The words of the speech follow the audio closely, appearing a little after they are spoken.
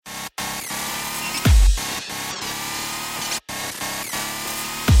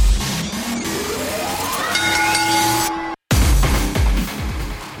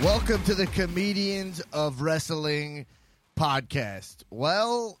Welcome to the Comedians of Wrestling podcast.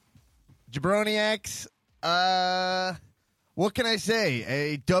 Well, Jabroniacs, what can I say?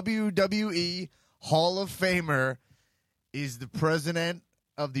 A WWE Hall of Famer is the president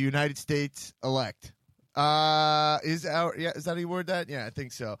of the United States elect. Is that how you word that? Yeah, I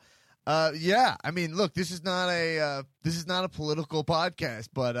think so. Yeah, I mean, look, this is not a political podcast,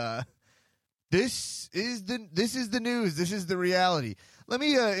 but this is the news. This is the reality. Let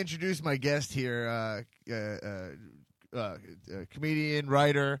me introduce my guest here, comedian,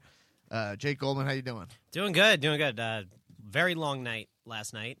 writer, Jake Goldman. How you doing? Doing good. Very long night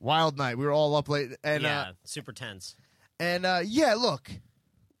last night. Wild night. We were all up late. And, yeah, super tense. And, yeah, look,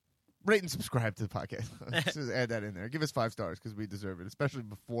 rate and subscribe to the podcast. Let's just add that in there. Give us 5 stars because we deserve it, especially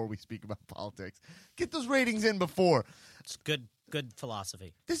before we speak about politics. Get those ratings in before. It's good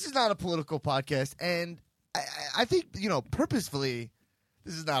philosophy. This is not a political podcast, and I think, purposefully,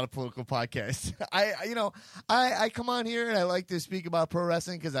 this is not a political podcast. I come on here and I like to speak about pro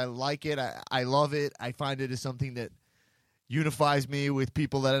wrestling because I like it. I love it. I find it as something that unifies me with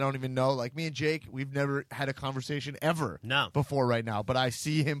people that I don't even know. Like me and Jake, we've never had a conversation ever before right now. But I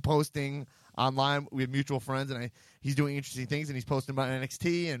see him posting online. We have mutual friends, and he's doing interesting things, and he's posting about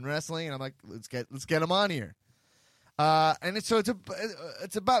NXT and wrestling. And I'm like, let's get him on here. And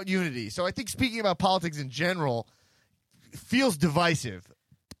it's about unity. So I think speaking about politics in general feels divisive,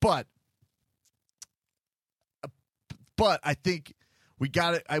 but I think we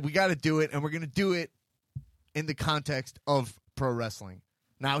got to do it, and we're going to do it in the context of pro wrestling.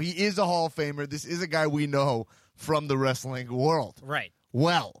 Now, he is a Hall of Famer. This is a guy we know from the wrestling world. Right.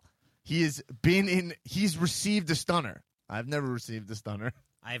 Well, he's received a stunner. I've never received a stunner.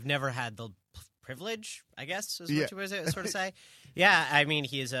 I've never had the privilege, I guess, is what you would sort of say. Yeah, I mean,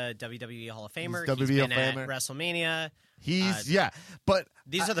 he is a WWE Hall of Famer. He's been at WrestleMania. But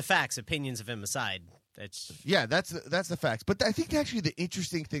these are the facts. Opinions of him aside. That's the facts. But I think actually the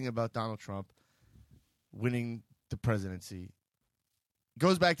interesting thing about Donald Trump winning the presidency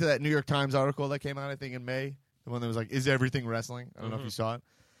goes back to that New York Times article that came out, I think, in May. The one that was like, "Is everything wrestling?" I don't know if you saw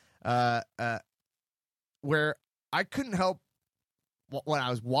it. Where I couldn't help, when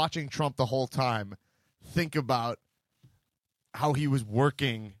I was watching Trump the whole time, think about how he was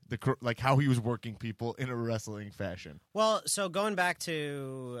working people in a wrestling fashion. Well, so going back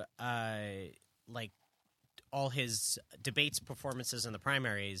to all his debates, performances in the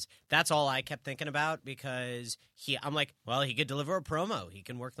primaries, that's all I kept thinking about because I'm like, well, he could deliver a promo, he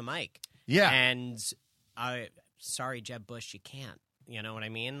can work the mic. Yeah. And sorry, Jeb Bush, you can't. You know what I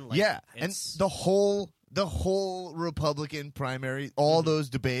mean? And the whole Republican primary, all those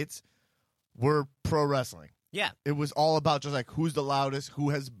debates were pro wrestling. Yeah. It was all about just like who's the loudest, who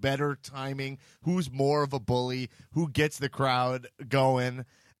has better timing, who's more of a bully, who gets the crowd going.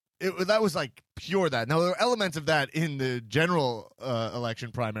 That was like pure that. Now, there were elements of that in the general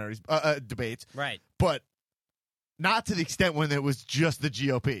election primaries debates. Right. But not to the extent when it was just the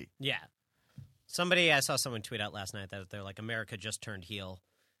GOP. Yeah. I saw someone tweet out last night that they're like, America just turned heel.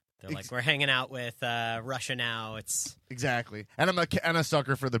 They're like, we're hanging out with Russia now. It's exactly, and I'm a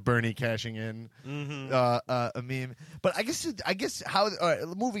sucker for the Bernie cashing in a meme. But I guess how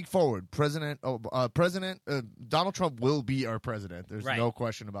moving forward, President Donald Trump will be our president. There's no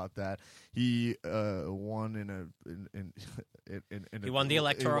question about that. He won he won the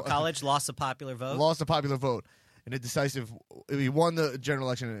Electoral College, lost the popular vote. He won the general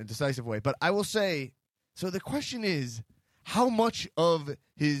election in a decisive way. But I will say, so the question is, how much of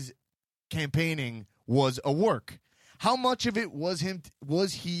his campaigning was a work? How much of it was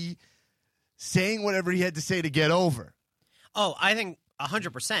he saying whatever he had to say to get over? Oh, I think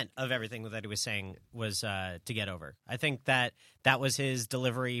 100% of everything that he was saying was to get over. I think that was his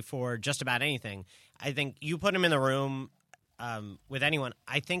delivery for just about anything. I think you put him in the room with anyone.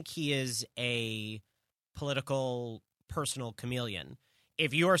 I think he is a political, personal chameleon.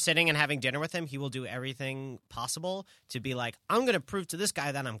 If you are sitting and having dinner with him, he will do everything possible to be like, I'm going to prove to this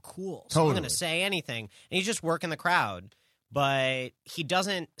guy that I'm cool. So I'm going to say anything. And he's just working the crowd. But he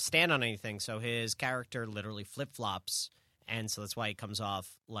doesn't stand on anything. So his character literally flip-flops. And so that's why he comes off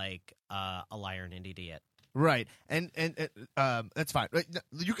like a liar and an idiot. Right. And that's fine.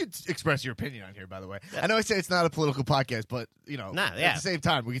 You could express your opinion on here, by the way. Yeah. I know I say it's not a political podcast, but, at the same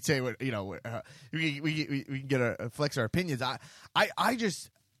time, we could say, we can get flex our opinions. I just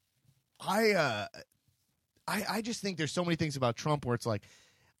think there's so many things about Trump where it's like,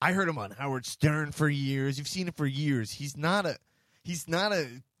 I heard him on Howard Stern for years. You've seen it for years. He's not a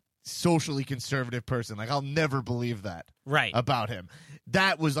socially conservative person. Like, I'll never believe that about him.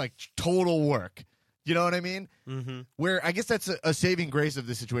 That was like total work. You know what I mean? Mm-hmm. Where I guess that's a saving grace of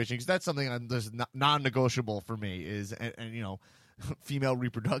this situation, because that's something that's non-negotiable for me is, and you know, female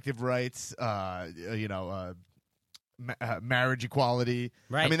reproductive rights, marriage equality.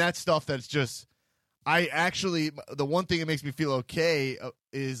 Right. I mean, that's stuff that's just. The one thing that makes me feel okay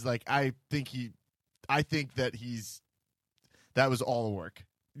is like I think that that was all work.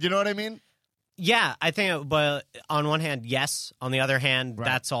 You know what I mean? Yeah, I think, but on one hand, yes. On the other hand, Right.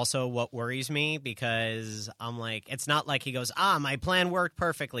 that's also what worries me, because I'm like, it's not like he goes, my plan worked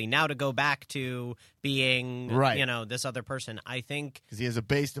perfectly. Now to go back to being, Right. This other person. I think Because he has a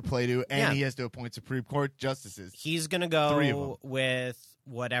base to play to, and Yeah. he has to appoint Supreme Court justices. he's going to 3 of go with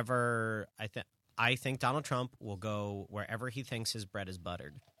whatever. I think Donald Trump will go wherever he thinks his bread is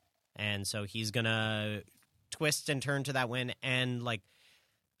buttered. And so he's going to twist and turn to that win. And like,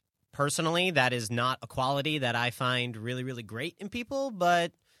 personally, that is not a quality that I find really, really great in people.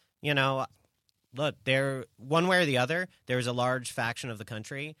 But, look, one way or the other, there's a large faction of the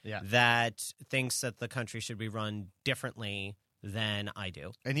country that thinks that the country should be run differently than I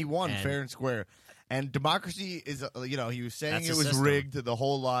do. And he won fair and square. And democracy is, he was saying That's it a was system. rigged the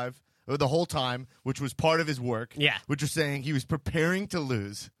whole time, which was part of his work. Yeah. Which was saying he was preparing to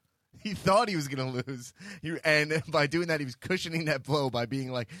lose. He thought he was going to lose. And by doing that, he was cushioning that blow by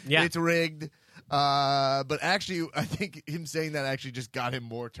being like, it's rigged. But actually, I think him saying that actually just got him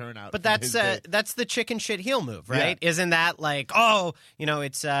more turnout. But that's the chicken shit heel move, right? Yeah. Isn't that like,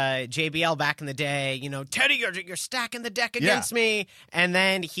 it's JBL back in the day, Teddy, you're stacking the deck against me. And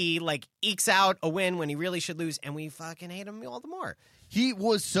then he like ekes out a win when he really should lose, and we fucking hate him all the more. He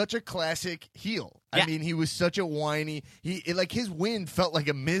was such a classic heel. Yeah. I mean, he was such a whiny. His win felt like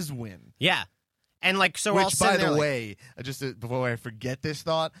a Miz win. Yeah. And like, so we're all Which, sitting by there the like, way, just before I forget this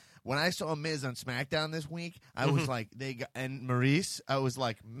thought, when I saw Miz on SmackDown this week, I was like, and Maurice, I was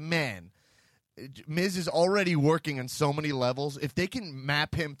like, man, Miz is already working on so many levels. If they can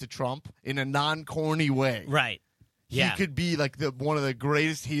map him to Trump in a non-corny way, right. he could be like one of the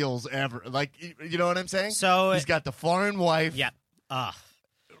greatest heels ever. Like, you know what I'm saying? So he's got the foreign wife. Yeah. I'm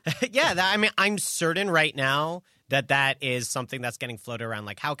certain right now that is something that's getting floated around.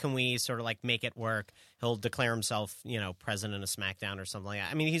 Like, how can we sort of like make it work? He'll declare himself, president of SmackDown or something like that.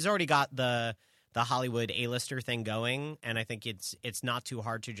 I mean, he's already got the Hollywood A-lister thing going, and I think it's not too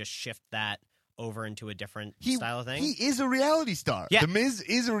hard to just shift that over into a different style of thing. He is a reality star. Yeah. The Miz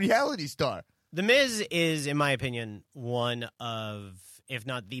is a reality star. The Miz is, in my opinion, one of, if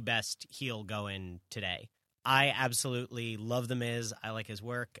not the best heel going today. I absolutely love The Miz. I like his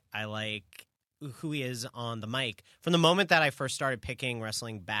work. I like who he is on the mic. From the moment that I first started picking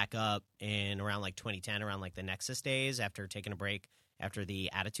wrestling back up in around like 2010, around like the Nexus days, after taking a break after the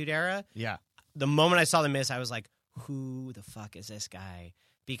Attitude Era, Yeah. the moment I saw The Miz, I was like, who the fuck is this guy?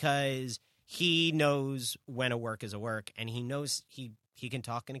 Because he knows when a work is a work, and he knows he can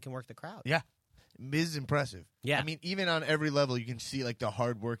talk and he can work the crowd. Yeah. Miz is impressive. Yeah. I mean, even on every level, you can see like the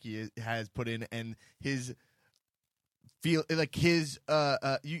hard work he has put in, and his feel like his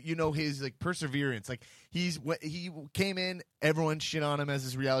his like perseverance. Like he came in, everyone shit on him as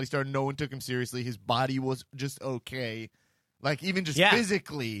his reality star. No one took him seriously. His body was just okay. Like even just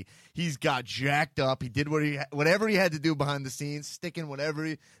physically, he's got jacked up. He did whatever he had to do behind the scenes, sticking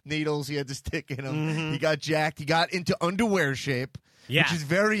whatever needles he had to stick in him. Mm-hmm. He got jacked. He got into underwear shape. Yeah. Which is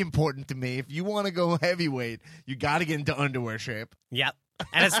very important to me. If you want to go heavyweight, you got to get into underwear shape. Yep.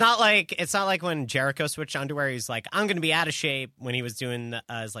 And it's not like when Jericho switched underwear. He's like, I'm going to be out of shape when he was doing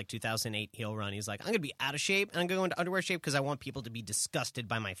his like 2008 heel run. He's like, I'm going to be out of shape and I'm going to go into underwear shape because I want people to be disgusted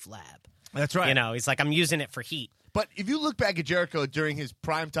by my flab. That's right. He's like, I'm using it for heat. But if you look back at Jericho during his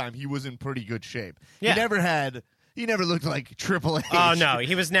prime time, he was in pretty good shape. Yeah. He never looked like Triple H. Oh no,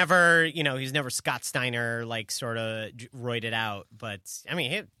 he was never, he's never Scott Steiner like sort of roided out. But I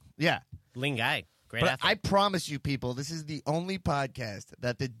mean, lean guy. Great But athlete. I promise you, people, this is the only podcast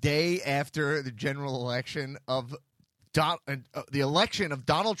that the day after the general election of the election of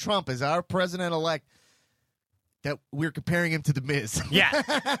Donald Trump as our president-elect, that we're comparing him to The Miz. Yeah,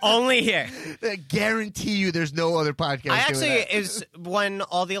 only here. I guarantee you there's no other podcast I actually doing that. is when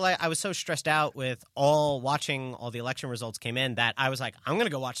all the I was so stressed out with watching all the election results came in that I was like, I'm going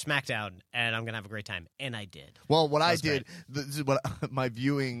to go watch SmackDown and I'm going to have a great time. And I did. Well, what I did, this is what my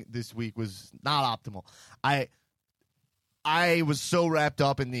viewing this week was not optimal. I was so wrapped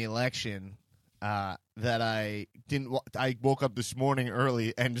up in the election that I didn't. I woke up this morning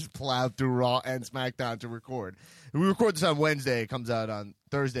early and just plowed through Raw and SmackDown to record. We record this on Wednesday. It comes out on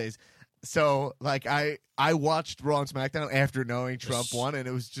Thursdays. So, like, I watched Raw and SmackDown after knowing Trump won, and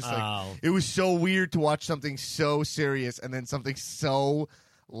it was just like it was so weird to watch something so serious and then something so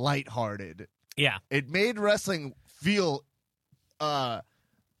lighthearted Yeah. It made wrestling feel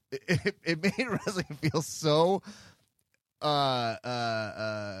it made wrestling feel so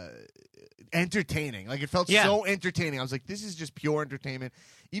entertaining. Like, it felt so entertaining. I was like, this is just pure entertainment.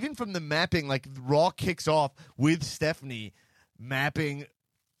 Even from the mapping, like, Raw kicks off with Stephanie mapping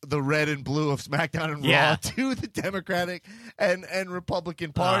the red and blue of SmackDown and Raw to the Democratic and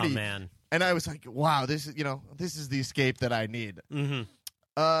Republican Party. Oh, man. And I was like, wow, this is the escape that I need. Mm-hmm.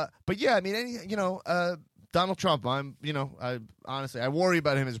 But yeah, I mean, Donald Trump, I honestly, I worry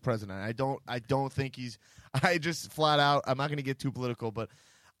about him as a president. I don't think I just flat out, I'm not going to get too political, but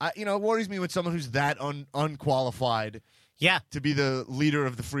it worries me with someone who's that unqualified to be the leader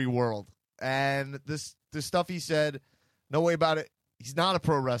of the free world. And the stuff he said, no way about it. He's not a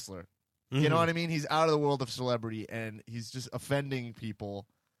pro wrestler. Mm-hmm. You know what I mean? He's out of the world of celebrity, and he's just offending people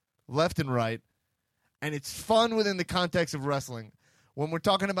left and right. And it's fun within the context of wrestling. When we're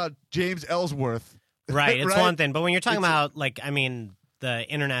talking about James Ellsworth, right? It's right? one thing, but when you're talking about the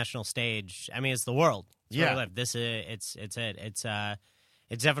international stage, it's the world. It's where we live.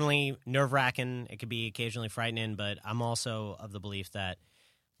 It's definitely nerve-wracking. It could be occasionally frightening, but I'm also of the belief that,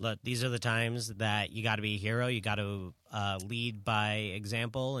 look, these are the times that you got to be a hero. You got to lead by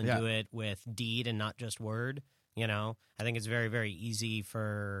example and do it with deed and not just word. I think it's very, very easy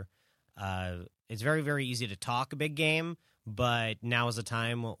very easy to talk a big game, but now is a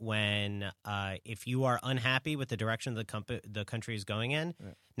time when if you are unhappy with the direction the country is going in,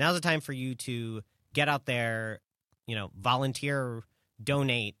 now's the time for you to get out there, volunteer,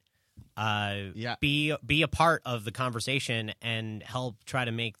 donate, be a part of the conversation and help try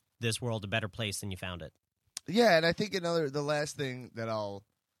to make this world a better place than you found it. Yeah, and I think the last thing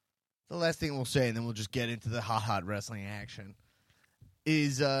we'll say, and then we'll just get into the hot wrestling action,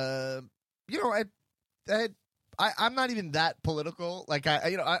 is I'm not even that political. Like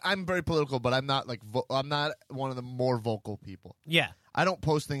I'm very political, but I'm not I'm not one of the more vocal people. Yeah, I don't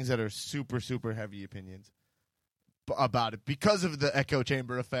post things that are super super heavy opinions about it because of the echo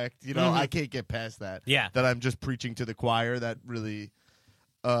chamber effect. Mm-hmm. I can't get past that. Yeah, that I'm just preaching to the choir. That really,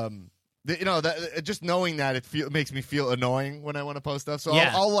 that just knowing that it makes me feel annoying when I want to post stuff. So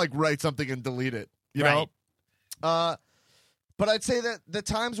I'll write something and delete it. You know. But I'd say that the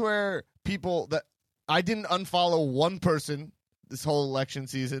times where people that I didn't unfollow one person this whole election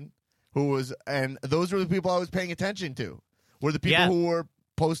season and those were the people I was paying attention to, were the people who were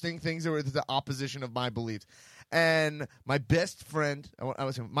posting things that were the opposition of my beliefs. And my best friend,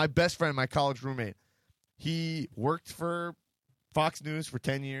 my college roommate, he worked for Fox News for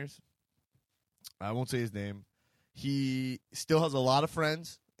 10 years. I won't say his name. He still has a lot of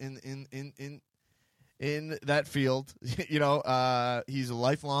friends in that field. He's a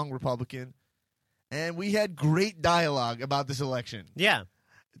lifelong Republican. And we had great dialogue about this election. Yeah.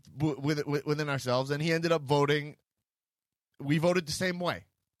 Within ourselves. And he ended up voting. We voted the same way.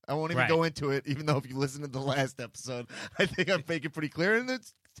 I won't even go into it, even though if you listen to the last episode, I think I'm making pretty clear. And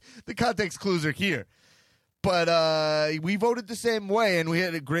the context clues are here. But we voted the same way, and we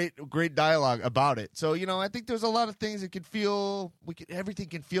had a great dialogue about it. So, I think there's a lot of things that everything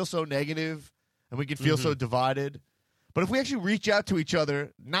can feel so negative, and we can feel so divided. But if we actually reach out to each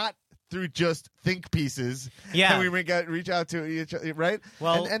other, not through just think pieces, and we reach out to each other, right?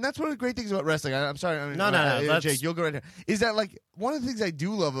 Well, and that's one of the great things about wrestling. I'm sorry. No. Jake, you'll go right here. Is that, one of the things I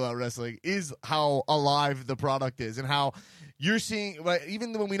do love about wrestling is how alive the product is, and how you're seeing,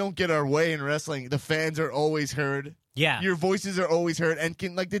 even when we don't get our way in wrestling, the fans are always heard. Yeah. Your voices are always heard. And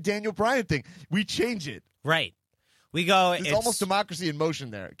the Daniel Bryan thing, we change it. Right. We go. It's almost democracy in motion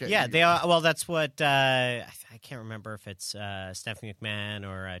there. Okay. Yeah, they are. Well, that's what I can't remember if it's Stephanie McMahon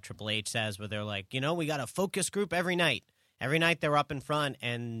or Triple H says, where they're like, we got a focus group every night. Every night they're up in front,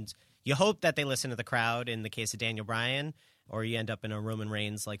 and you hope that they listen to the crowd in the case of Daniel Bryan, or you end up in a Roman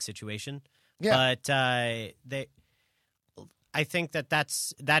Reigns like situation. Yeah. But I think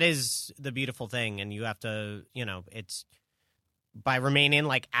that is the beautiful thing, and you have to, it's by remaining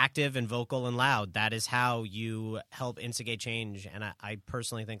active and vocal and loud. That is how you help instigate change. And I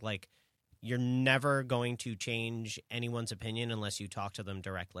personally think you're never going to change anyone's opinion unless you talk to them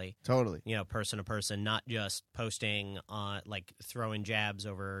directly. Totally. Person to person, not just posting on throwing jabs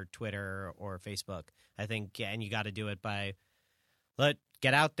over Twitter or Facebook. I think, and you got to do it by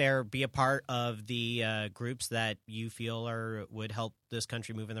get out there, be a part of the groups that you feel would help this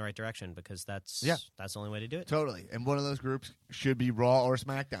country move in the right direction, because that's the only way to do it. Totally. And one of those groups should be Raw or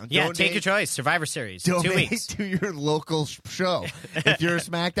SmackDown. Yeah, take your choice. Survivor Series. Donate 2 weeks. to your local show. If you're a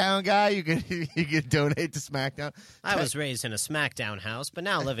SmackDown guy, you can donate to SmackDown. I was raised in a SmackDown house, but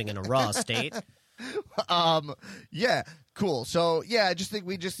now living in a Raw state. Yeah, cool. So yeah, I just think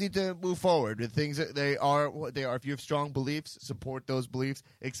we just need to move forward with things that they are what they are. If you have strong beliefs, support those beliefs,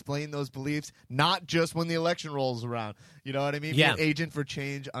 explain those beliefs, not just when the election rolls around. You know what I mean? Yeah. Be an agent for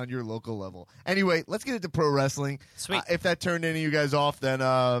change on your local level. Anyway, let's get into pro wrestling. Sweet. If that turned any of you guys off, then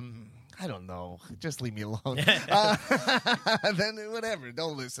I don't know. Just leave me alone. Then whatever.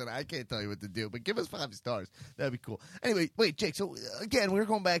 Don't listen. I can't tell you what to do. But give us 5 stars. That'd be cool. Anyway, wait, Jake. So again, we're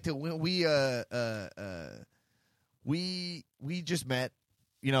going back to when we just met.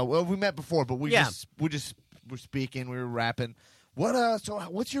 You know, well, we met before, but we're speaking. We were rapping. So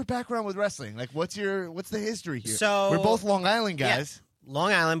what's your background with wrestling? Like, what's the history here? So we're both Long Island guys. Yeah,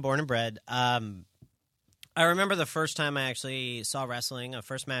 Long Island, born and bred. I remember the first time I actually saw wrestling. The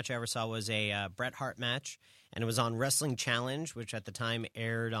first match I ever saw was a Bret Hart match, and it was on Wrestling Challenge, which at the time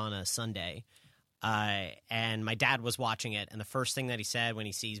aired on a Sunday. And my dad was watching it, and the first thing that he said when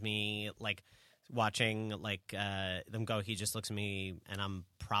he sees me like watching them go, he just looks at me, and I'm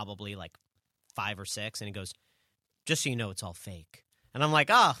probably like 5 or 6, and he goes, "Just so you know, it's all fake." And I'm like,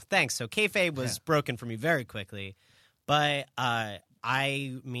 "Oh, thanks." So kayfabe was broken for me very quickly, but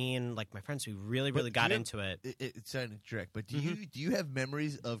me and like my friends, we really got into it. It sounded direct, but do you have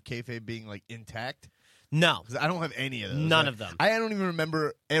memories of kayfabe being like intact? No, because I don't have any of those. None of them. I don't even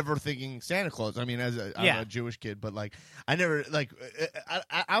remember ever thinking Santa Claus. I mean, I'm a Jewish kid, but like I never like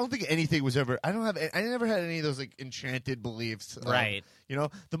I don't think anything was ever. I never had any of those like enchanted beliefs. Right. You know,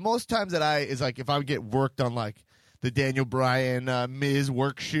 the most times that is like if I would get worked on like the Daniel Bryan Miz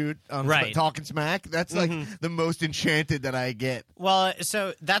work shoot on Talking Smack. That's like the most enchanted that I get. Well,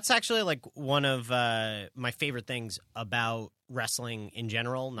 so that's actually like one of my favorite things about wrestling in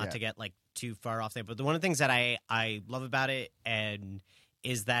general, not to get like too far off there, but one of the things that I love about it and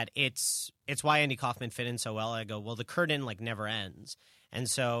is that it's why Andy Kaufman fit in so well. I go, well, the curtain like never ends. And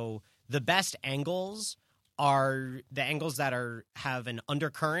so the best angles are the angles that have an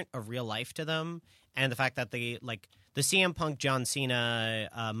undercurrent of real life to them. And the fact that the CM Punk John Cena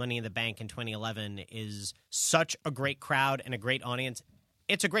Money in the Bank in 2011 is such a great crowd and a great audience.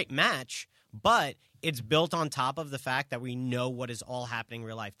 It's a great match, but it's built on top of the fact that we know what is all happening in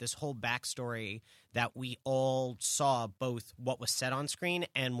real life. This whole backstory that we all saw, both what was said on screen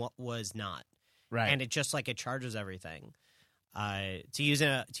and what was not. Right. And it just like it charges everything. To use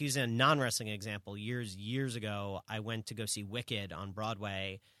a non-wrestling example, years ago, I went to go see Wicked on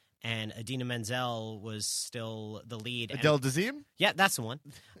Broadway. And Idina Menzel was still the lead. Adele Dazeem? Yeah, that's the one.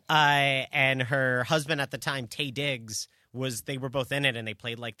 And her husband at the time, Taye Diggs, they were both in it, and they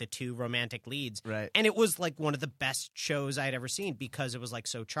played like the 2 romantic leads. Right. And it was like one of the best shows I'd ever seen because it was like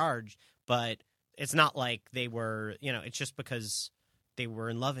so charged. But it's not like they were, it's just because they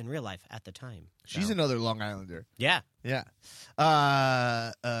were in love in real life at the time. She's another Long Islander. Yeah. Yeah.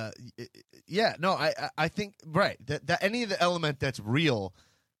 Yeah. No, I think, right, that any of the element that's real –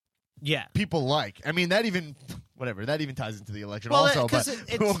 yeah, people like. I mean, that even ties into the election well, also, but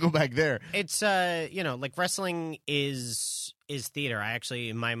we'll go back there. It's like wrestling is theater. I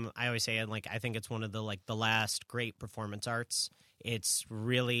always say like I think it's one of the last great performance arts. It's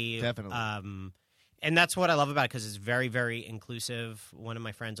really definitely and that's what I love about it because it's very, very inclusive. One of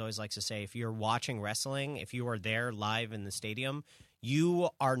my friends always likes to say, if you're watching wrestling, if you are there live in the stadium, you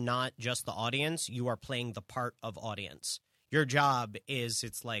are not just the audience, you are playing the part of audience. Your job is,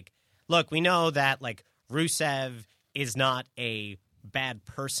 it's like, look, we know that like Rusev is not a bad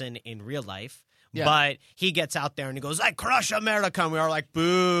person in real life, but he gets out there and he goes, "I crush America," and we are like,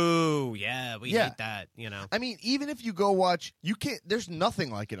 "Boo!" Yeah, we hate that. I mean, even if you go watch, you can't. There's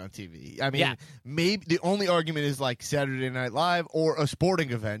nothing like it on TV. I mean, maybe the only argument is like Saturday Night Live or a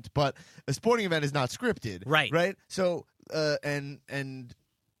sporting event, but a sporting event is not scripted, right? Right. So,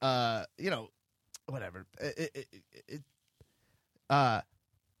 whatever.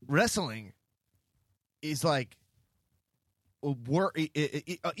 Wrestling is like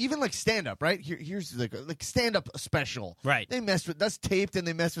even like stand up, right? Here's like stand up special, right? They mess with that's taped and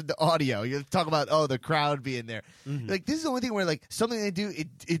they mess with the audio. You talk about the crowd being there. Mm-hmm. Like this is the only thing where like something they do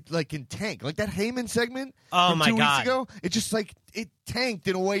it like can tank, like that Heyman segment. Oh my 2 God. weeks ago, it just like it tanked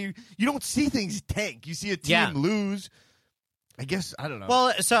in a way you don't see things tank. You see a team lose. I guess, I don't know.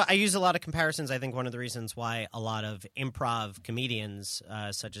 Well, so I use a lot of comparisons. I think one of the reasons why a lot of improv comedians,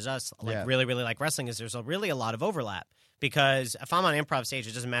 such as us, really, really like wrestling is there's really a lot of overlap. Because if I'm on an improv stage,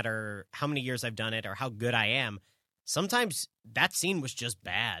 it doesn't matter how many years I've done it or how good I am. Sometimes that scene was just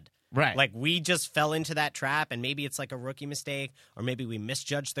bad. Right. Like we just fell into that trap, and maybe it's like a rookie mistake, or maybe we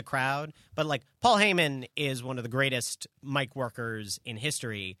misjudged the crowd. But like Paul Heyman is one of the greatest mic workers in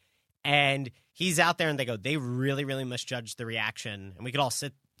history. And he's out there and they really, really misjudged the reaction. And we could all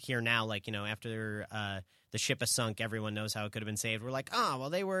sit here now, like, after the ship has sunk, everyone knows how it could have been saved. We're like, oh, well,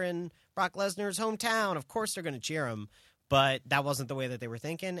 they were in Brock Lesnar's hometown. Of course they're going to cheer him. But that wasn't the way that they were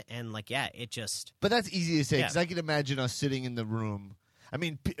thinking. And, like, yeah, it just... But that's easy to say because I can imagine us sitting in the room. I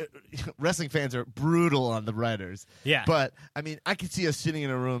mean, wrestling fans are brutal on the writers. Yeah. But, I mean, I could see us sitting in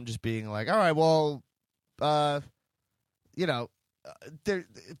a room just being like, all right, well,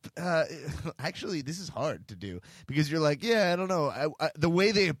 actually, this is hard to do because you're like, yeah, I don't know. The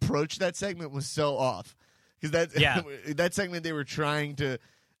way they approached that segment was so off because that segment they were trying to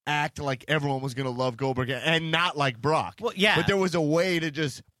act like everyone was going to love Goldberg and not like Brock. Well, yeah. But there was a way to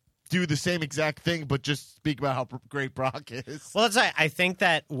just do the same exact thing, but just speak about how great Brock is. Well, I think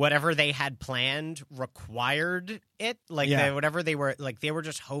that whatever they had planned required it. Like, whatever they were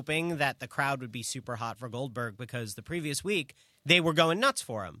just hoping that the crowd would be super hot for Goldberg because the previous week they were going nuts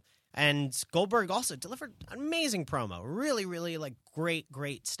for him. And Goldberg also delivered an amazing promo. Really, really, like,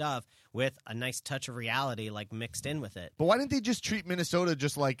 great stuff with a nice touch of reality, like, mixed in with it. But why didn't they just treat Minnesota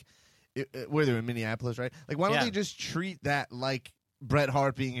just like, where they're in Minneapolis, right? Like, why don't they just treat that like Bret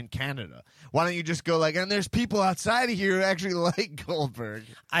Hart being in Canada? Why don't you just go like, and there's people outside of here who actually like Goldberg?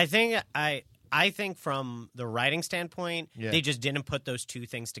 I think from the writing standpoint, they just didn't put those two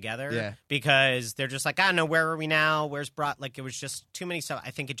things together because they're just like, I don't know, where are we now? Where's Brock? Like, it was just too many stuff.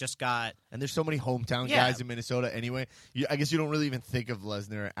 I think it just got... And there's so many hometown guys in Minnesota anyway. I guess you don't really even think of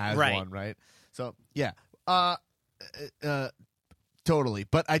Lesnar as one, right? So, yeah. Totally.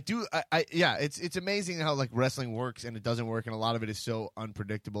 But I do, it's amazing how, like, wrestling works and it doesn't work, and a lot of it is so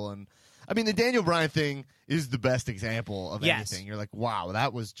unpredictable. And I mean, the Daniel Bryan thing is the best example of anything. You're like, wow,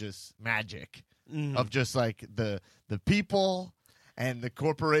 that was just magic of just, like, the people and the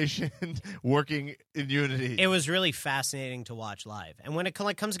corporation working in unity. It was really fascinating to watch live. And when it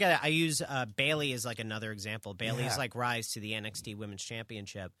comes together, I use Bayley as, like, another example. Bayley's, like, rise to the NXT Women's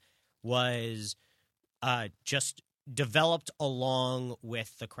Championship was just developed along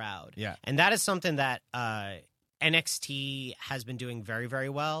with the crowd. Yeah. And that is something that NXT has been doing very, very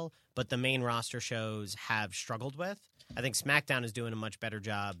well, but the main roster shows have struggled with. I think SmackDown is doing a much better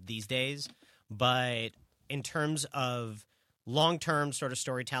job these days, but in terms of long-term sort of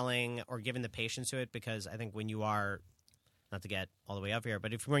storytelling or giving the patience to it, because I think when you are, not to get all the way up here,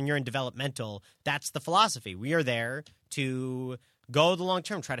 but when you're in developmental, that's the philosophy. We are there to go the long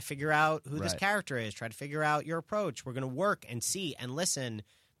term, try to figure out who this character is, try to figure out your approach. We're going to work and see and listen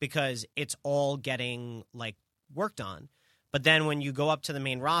because it's all getting, like, worked on. But then when you go up to the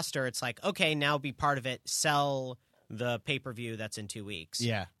main roster, it's like, okay, now be part of it, sell the pay-per-view that's in 2 weeks.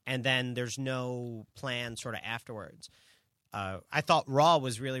 Yeah. And then there's no plan sort of afterwards. I thought Raw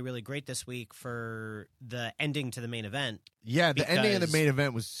was really, really great this week for the ending to the main event. Yeah, the ending of the main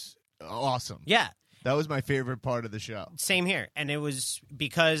event was awesome. Yeah. That was my favorite part of the show. Same here. And it was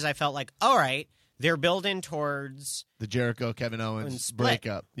because I felt like, all right, they're building towards the Jericho Kevin Owens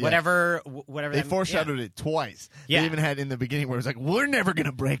breakup. Yeah. Whatever they foreshadowed it twice. Yeah. They even had in the beginning where it was like, we're never going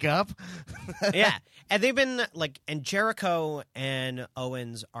to break up. Yeah. And they've been like, and Jericho and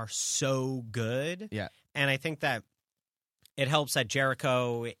Owens are so good. Yeah. And I think that it helps that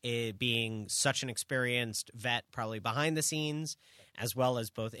Jericho, being such an experienced vet, probably behind the scenes, as well as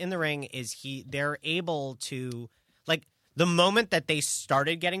both in the ring, they're able to, like, the moment that they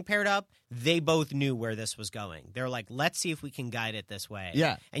started getting paired up, they both knew where this was going. They're like, let's see if we can guide it this way.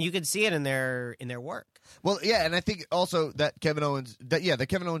 Yeah. And you can see it in their work. Well, yeah, and I think also that the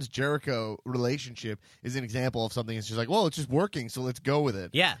Kevin Owens Jericho relationship is an example of something that's just like, well, it's just working, so let's go with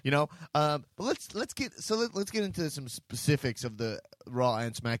it. Yeah. You know? But let's get into some specifics of the Raw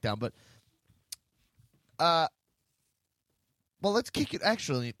and SmackDown, but well, let's kick it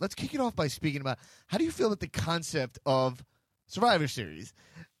off by speaking about how do you feel about the concept of Survivor Series?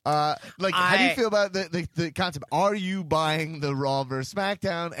 How do you feel about the concept? Are you buying the Raw versus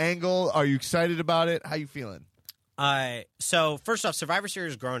SmackDown angle? Are you excited about it? How you feeling? So first off, Survivor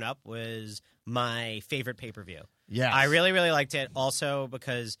Series growing up was my favorite pay-per-view. Yeah, I really, really liked it. Also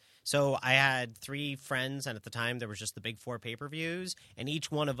because I had 3 friends, and at the time there was just the big 4 pay-per-views, and each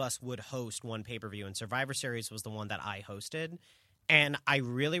one of us would host one pay-per-view, and Survivor Series was the one that I hosted. And I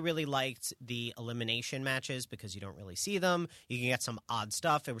really, really liked the elimination matches because you don't really see them. You can get some odd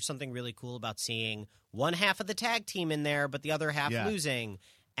stuff. There was something really cool about seeing one half of the tag team in there, but the other half losing.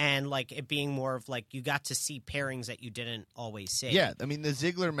 And, like, it being more of, like, you got to see pairings that you didn't always see. Yeah, I mean, the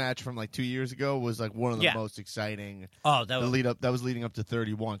Ziggler match from, like, 2 years ago was, like, one of the most exciting. Oh, that was leading up to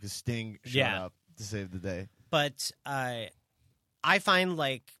 31 because Sting showed up to save the day. But I find,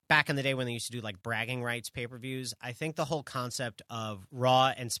 like, back in the day when they used to do, like, bragging rights pay-per-views, I think the whole concept of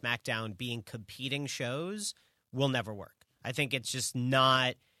Raw and SmackDown being competing shows will never work. I think it's just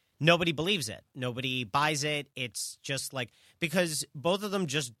not nobody believes it. Nobody buys it. It's just like, because both of them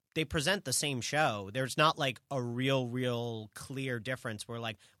just, they present the same show. There's not like a real clear difference where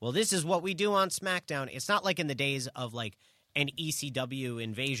like, well, this is what we do on SmackDown. It's not like in the days of like an ECW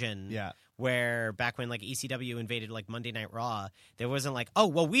invasion. Yeah. Where back when like ECW invaded like Monday Night Raw, there wasn't like, oh,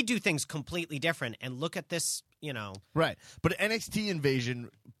 well, we do things completely different. And look at this, you know. Right. But NXT invasion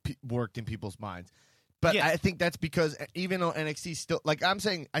worked in people's minds. But Yeah. I think that's because even though NXT still, like I'm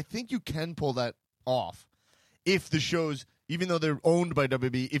saying, I think you can pull that off if the shows, even though they're owned by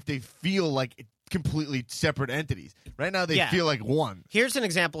WWE, if they feel like completely separate entities. Right now they Yeah. feel like one. Here's an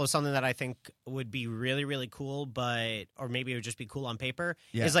example of something that I think would be really cool, or maybe it would just be cool on paper,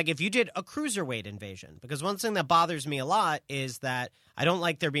 Yeah. is like if you did a cruiserweight invasion. Because one thing that bothers me a lot is that I don't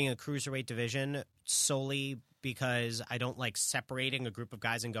like there being a cruiserweight division solely because I don't like separating a group of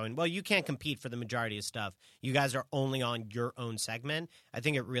guys and going, well, you can't compete for the majority of stuff. You guys are only on your own segment. I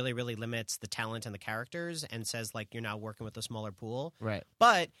think it really limits the talent and the characters and says, like, you're now working with a smaller pool. Right.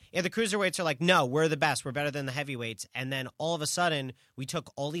 But if the cruiserweights are like, no, we're the best, we're better than the heavyweights, and then all of a sudden we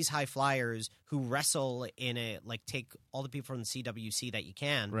took all these high flyers who wrestle in a, like, take all the people from the CWC that you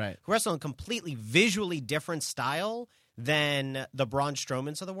can, Right. who wrestle in a completely visually different style than the Braun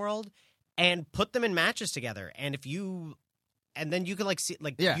Strowmans of the world, and put them in matches together. And then you can like see,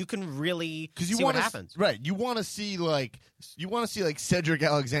 like, Yeah. you can really Because you see want what happens. right? You want to see like Cedric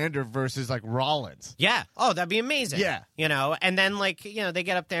Alexander versus like Rollins. Yeah. Oh, that'd be amazing. Yeah. You know, and then like, you know, they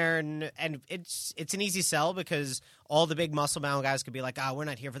get up there and it's an easy sell because all the big muscle bound guys could be like, oh, we're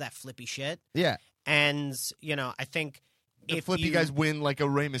not here for that flippy shit. Yeah, And, you know, I think the if flippy you guys win like a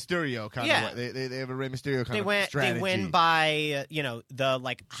Rey Mysterio kind Yeah. of way. They have a Rey Mysterio kind they of win strategy. they win by you know, the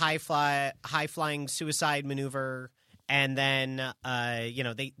like high flying suicide maneuver, and then you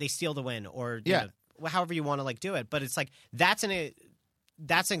know, they steal the win, or you Yeah. know, however you want to like do it. But it's like that's an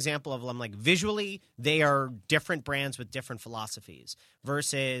example of, I'm like, visually they are different brands with different philosophies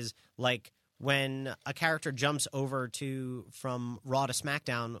versus like when a character jumps over from Raw to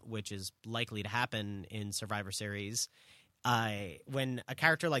SmackDown, which is likely to happen in Survivor Series. When a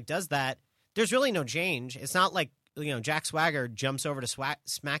character like does that, there's really no change. It's not like, you know, Jack Swagger jumps over to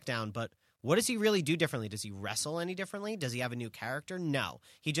SmackDown, but what does he really do differently? Does he wrestle any differently? Does he have a new character? No.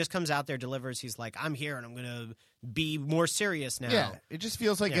 He just comes out there, delivers. He's like, I'm here and I'm going to be more serious now. Yeah, it just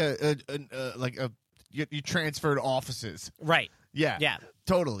feels like you transferred offices. Right. Yeah, Yeah.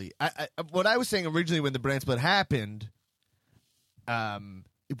 totally. I what I was saying originally when the brand split happened,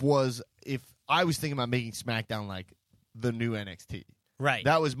 it was if I was thinking about making SmackDown like the new NXT. Right.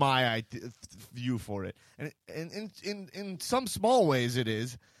 That was my view for it, and in some small ways it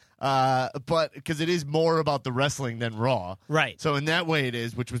is, but because it is more about the wrestling than Raw. Right. So in that way it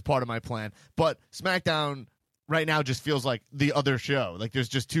is, which was part of my plan. But SmackDown right now just feels like the other show. Like there's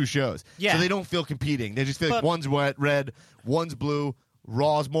just two shows. Yeah. So they don't feel competing. They just feel like But- one's red, one's blue.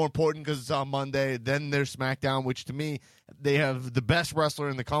 Raw's more important because it's on Monday. Then there's SmackDown, which to me, they have the best wrestler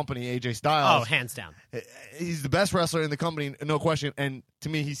in the company, AJ Styles. Oh, hands down. He's the best wrestler in the company, no question. And to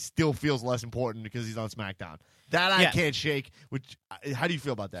me, he still feels less important because he's on SmackDown. That I Yeah. can't shake. Which, how do you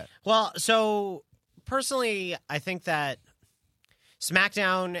feel about that? Well, so personally, I think that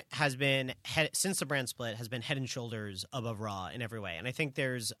SmackDown has been, since the brand split, has been head and shoulders above Raw in every way. And I think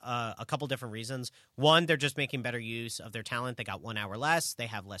there's a couple different reasons. One, they're just making better use of their talent. They got 1 hour less. They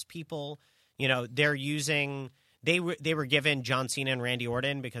have less people. You know, they're using... They were given John Cena and Randy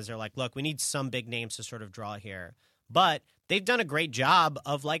Orton because they're like, look, we need some big names to sort of draw here. But they've done a great job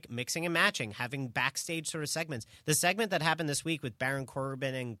of like mixing and matching, having backstage sort of segments. The segment that happened this week with Baron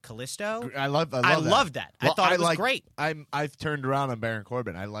Corbin and Kalisto, I loved that. I thought it was great. I've turned around on Baron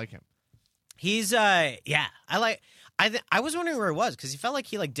Corbin. I like him. He's I was wondering where he was because he felt like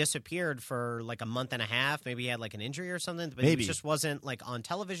he like disappeared for like a month and a half. Maybe he had like an injury or something, but Maybe. he just wasn't like on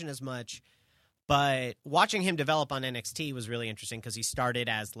television as much. But watching him develop on NXT was really interesting because he started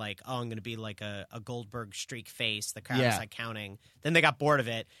as like, oh, I'm going to be like a Goldberg streak face. The crowd was Yeah. like counting. Then they got bored of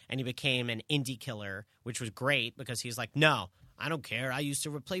it, and he became an indie killer, which was great because he's like, no, I don't care. I used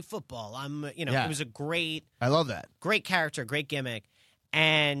to play football. Yeah. It was a great I love that. great character, great gimmick.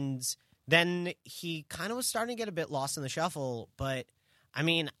 And then he kind of was starting to get a bit lost in the shuffle. But, I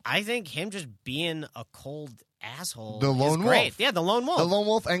mean, I think him just being a cold asshole The is lone great. wolf. Yeah, the lone wolf. The lone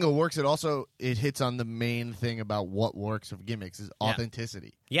wolf angle works. It hits on the main thing about what works of gimmicks is Yeah.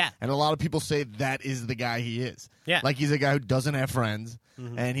 authenticity. Yeah. And a lot of people say that is the guy he is. Yeah. Like he's a guy who doesn't have friends,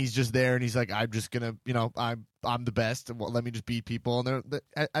 Mhm. and he's just there, and he's like, I'm just gonna, I'm the best. Well, let me just beat people, and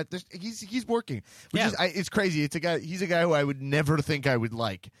he's working. Which Yeah. is, it's crazy. He's a guy who I would never think I would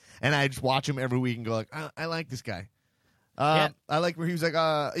like, and I just watch him every week and go like, I like this guy. I like where he was like,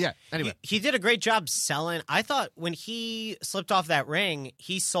 anyway. He did a great job selling. I thought when he slipped off that ring,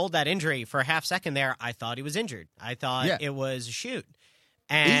 he sold that injury for a half second there. I thought he was injured. I thought it was a shoot.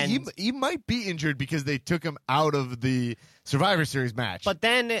 And he might be injured because they took him out of the Survivor Series match. But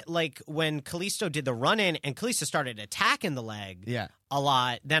then, like, when Kalisto did the run-in and Kalisto started attacking the leg a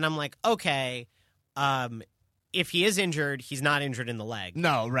lot, then I'm like, okay, if he is injured, he's not injured in the leg.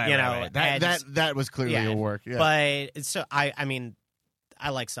 No, right. That was clearly a work. Yeah. But so I mean, I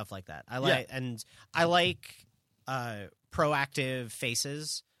like stuff like that. I like proactive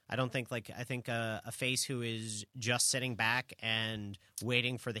faces. I think a face who is just sitting back and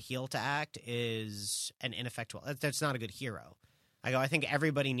waiting for the heel to act is an ineffectual. That's not a good hero. I think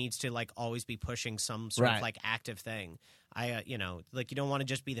everybody needs to like always be pushing some sort of like active thing. You don't want to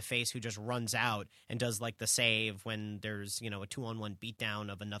just be the face who just runs out and does like the save when there's, a 2-on-1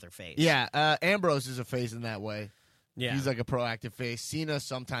 beatdown of another face. Yeah, Ambrose is a face in that way. Yeah. He's like a proactive face. Cena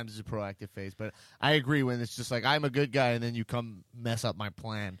sometimes is a proactive face, but I agree when it's just like I'm a good guy and then you come mess up my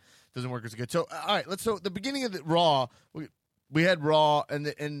plan. Doesn't work as good. So all right, so the beginning of the Raw, we had Raw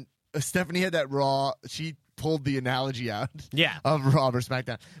and Stephanie had that Raw. She pulled the analogy out of Raw versus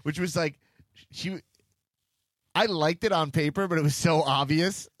SmackDown, which was like I liked it on paper, but it was so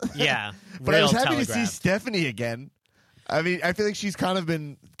obvious. Yeah. But I was happy to see Stephanie again. I mean, I feel like she's kind of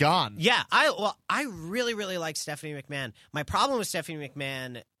been gone. Yeah, I really, really like Stephanie McMahon. My problem with Stephanie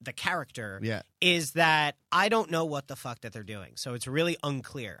McMahon, the character, is that I don't know what the fuck that they're doing. So it's really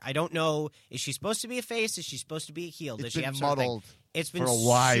unclear. I don't know, is she supposed to be a face? Is she supposed to be a heel? Does she have muddled It's been for a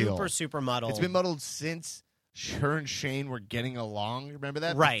while. Super, super muddled. It's been muddled since her and Shane were getting along. Remember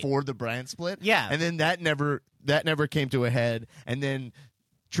that? Right. Before the brand split? Yeah. And then that never came to a head. And then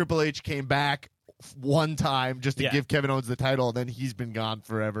Triple H came back one time just to give Kevin Owens the title, and then he's been gone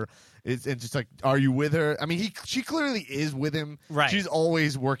forever. It's just like, are you with her? I mean, she clearly is with him. Right. She's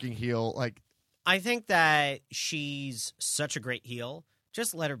always working heel. Like, I think that she's such a great heel.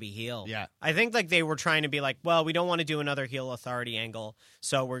 Just let her be heel. Yeah. I think like they were trying to be like, well, we don't want to do another heel authority angle,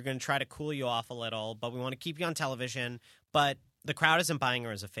 so we're going to try to cool you off a little, but we want to keep you on television. But the crowd isn't buying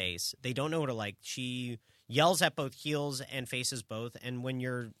her as a face. They don't know what to like. She yells at both heels and faces both, and when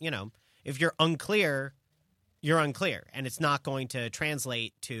you're, if you're unclear, you're unclear, and it's not going to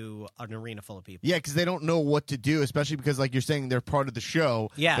translate to an arena full of people. Yeah, because they don't know what to do, especially because, like you're saying, they're part of the show.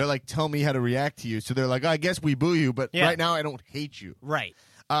 Yeah. They're like, tell me how to react to you. So they're like, I guess we boo you, but right now I don't hate you. Right.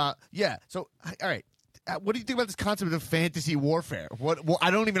 Yeah. So, all right. What do you think about this concept of fantasy warfare? Well, I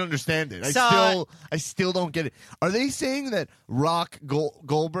don't even understand it. I still don't get it. Are they saying that Brock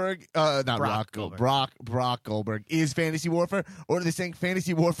Goldberg is fantasy warfare, or are they saying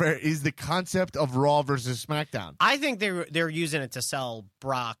fantasy warfare is the concept of Raw versus SmackDown? I think they're using it to sell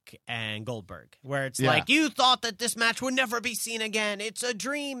Brock and Goldberg, where it's like, you thought that this match would never be seen again. It's a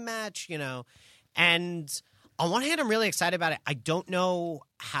dream match, and on one hand, I'm really excited about it. I don't know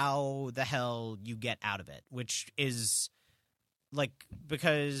how the hell you get out of it, which is like,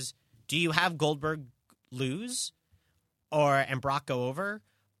 because do you have Goldberg lose and Brock go over?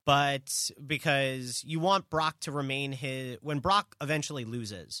 But because you want Brock to remain when Brock eventually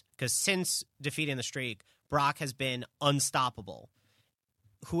loses, because since defeating the Streak, Brock has been unstoppable.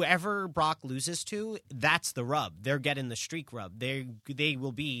 Whoever Brock loses to, that's the rub. They're getting the Streak rub. They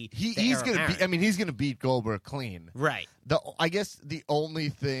will be. He's going to. I mean, he's going to beat Goldberg clean. Right. I guess the only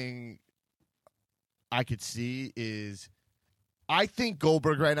thing I could see is, I think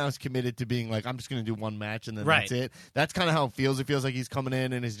Goldberg right now is committed to being like, I'm just going to do one match and then that's it. That's kind of how it feels. It feels like he's coming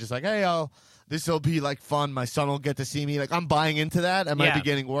in and is just like, hey, this will be like fun. My son will get to see me. Like, I'm buying into that. I might be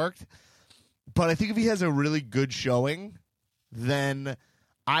getting worked, but I think if he has a really good showing, then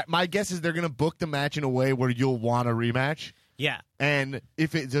my guess is they're going to book the match in a way where you'll want a rematch. Yeah. And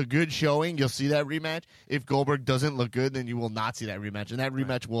if it's a good showing, you'll see that rematch. If Goldberg doesn't look good, then you will not see that rematch. And that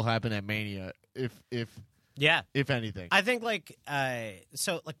rematch will happen at Mania if anything. I think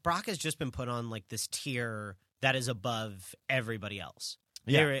Brock has just been put on like this tier that is above everybody else.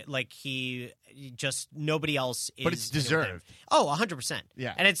 Yeah. Nobody else is. But it's deserved. 100%.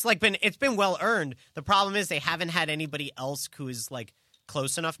 Yeah. And it's been well earned. The problem is they haven't had anybody else who is like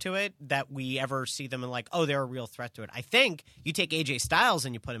close enough to it that we ever see them and like, oh, they're a real threat to it. I think you take AJ Styles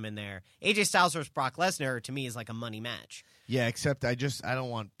and you put him in there. AJ Styles versus Brock Lesnar to me is like a money match. Yeah, except I don't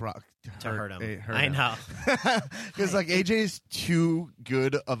want Brock to hurt him. I know. Because like AJ is too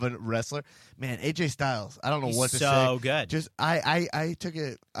good of a wrestler. Man, AJ Styles, I don't know what to say. So good. Just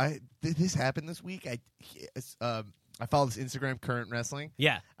this happened this week. I follow this Instagram, Current Wrestling.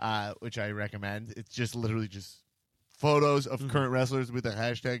 Yeah. Which I recommend. It's just literally just photos of current wrestlers with a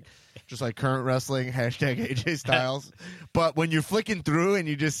hashtag, just like current wrestling, hashtag AJ Styles. But when you're flicking through and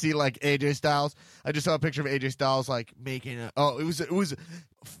you just see like AJ Styles, I just saw a picture of AJ Styles like making it was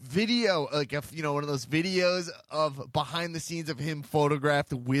video, like one of those videos of behind the scenes of him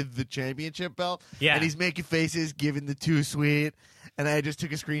photographed with the championship belt. Yeah. And he's making faces, giving the too sweet. And I just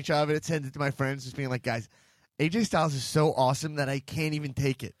took a screenshot of it, sent it to my friends, just being like, guys, AJ Styles is so awesome that I can't even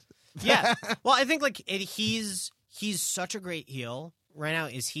take it. Yeah. Well, I think like he's such a great heel right now.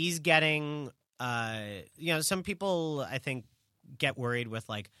 Is he's getting some people I think get worried with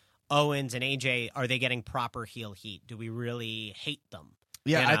like Owens and AJ. Are they getting proper heel heat? Do we really hate them?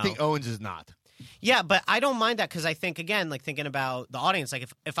 Yeah, I think Owens is not. Yeah, but I don't mind that because I think again, like thinking about the audience, like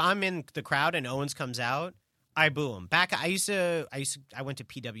if I'm in the crowd and Owens comes out, I boo him. I went to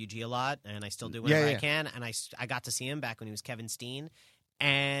PWG a lot, and I still do whenever I can. And I got to see him back when he was Kevin Steen.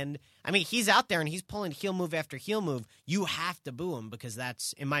 And I mean, he's out there and he's pulling heel move after heel move. You have to boo him because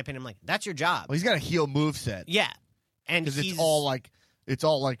that's, in my opinion, like that's your job. Well, he's got a heel move set. Yeah, and because it's all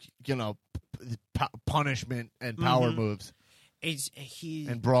like punishment and power moves.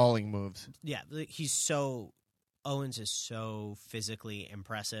 And brawling moves. Yeah, Owens is so physically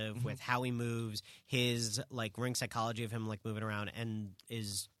impressive with how he moves, his like ring psychology of him like moving around, and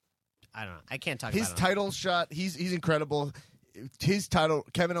I don't know. I can't talk about his title shot. He's incredible.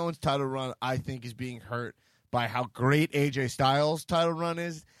 Kevin Owens' title run, I think, is being hurt by how great AJ Styles' title run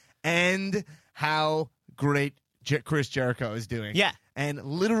is, and how great Chris Jericho is doing. Yeah, and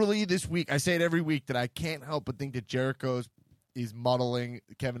literally this week, I say it every week that I can't help but think that Jericho is muddling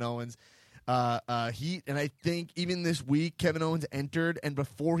Kevin Owens' heat, and I think even this week Kevin Owens entered, and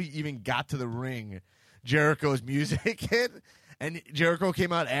before he even got to the ring, Jericho's music hit, and Jericho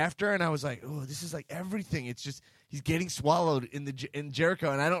came out after, and I was like, oh, this is like everything. It's just he's getting swallowed in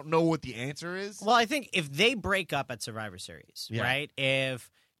Jericho, and I don't know what the answer is. Well, I think if they break up at Survivor Series, right? If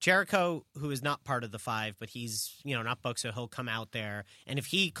Jericho, who is not part of the 5, but he's not booked, so he'll come out there, and if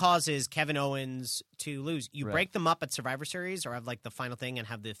he causes Kevin Owens to lose, you break them up at Survivor Series or have like the final thing and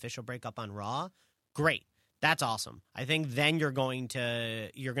have the official breakup on Raw. Great. That's awesome. I think then you're going to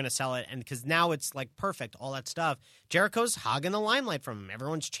sell it, and because now it's like perfect, all that stuff. Jericho's hogging the limelight from him.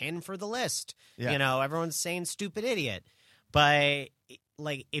 Everyone's chanting for the list. Yeah. Everyone's saying stupid idiot. But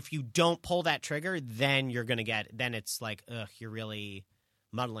like if you don't pull that trigger, then it's like, ugh, you're really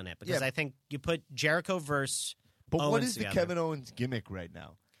muddling it. Because I think you put Jericho versus Owens what is together. the Kevin Owens gimmick right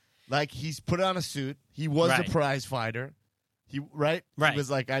now? Like he's put on a suit. He was a prize fighter. He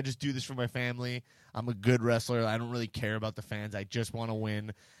was like, I just do this for my family. I'm a good wrestler. I don't really care about the fans. I just want to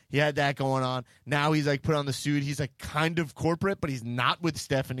win. He had that going on. Now he's like put on the suit. He's like kind of corporate, but he's not with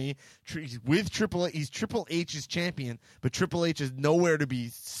Stephanie. He's with Triple H. He's Triple H's champion, but Triple H is nowhere to be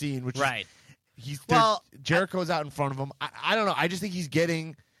seen. Jericho's out in front of him. I don't know. I just think he's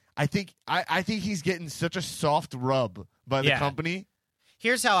getting. I think he's getting such a soft rub by the company.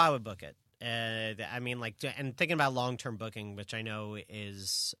 Here's how I would book it. I mean, like, and thinking about long-term booking, which I know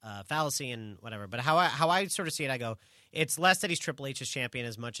is fallacy and whatever, but how I sort of see it, I go, it's less that he's Triple H's champion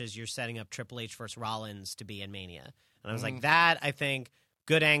as much as you're setting up Triple H versus Rollins to be in Mania. And I was like, that, I think,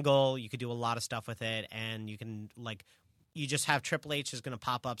 good angle. You could do a lot of stuff with it, and you can, like, you just have Triple H is going to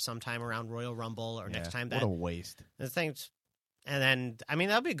pop up sometime around Royal Rumble or next time. What a waste. The thing's. And then, I mean,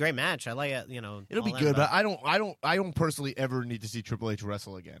 that'll be a great match. I like it. It'll be good, but I don't personally ever need to see Triple H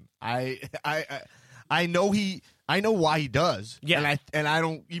wrestle again. I know why he does. Yeah, and I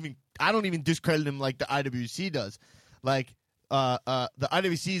don't even discredit him like the IWC does. Like the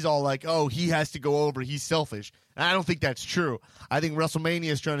IWC is all like, oh, he has to go over. He's selfish, and I don't think that's true. I think WrestleMania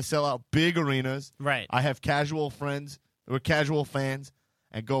is trying to sell out big arenas. Right. I have casual friends or casual fans.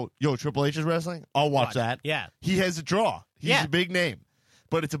 And go, yo, Triple H is wrestling? I'll watch that. Yeah. He has a draw. He's a big name.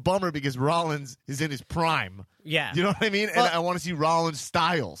 But it's a bummer because Rollins is in his prime. Yeah. You know what I mean? Well, and I want to see Rollins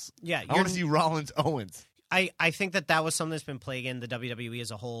Styles. Yeah. I want to see Rollins Owens. I think that was something that's been plaguing the WWE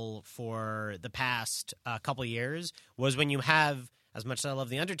as a whole for the past couple years, was when you have, as much as I love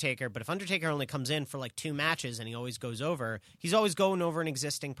The Undertaker, but if Undertaker only comes in for like 2 matches and he always goes over, he's always going over an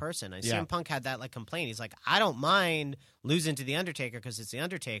existing person. And CM Punk had that like complaint. He's like, I don't mind losing to The Undertaker because it's The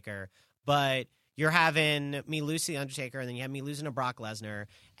Undertaker, but you're having me lose to The Undertaker and then you have me losing to Brock Lesnar.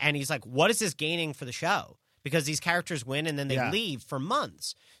 And he's like, what is this gaining for the show? Because these characters win and then they leave for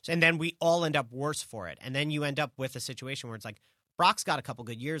months. And then we all end up worse for it. And then you end up with a situation where it's like, Brock's got a couple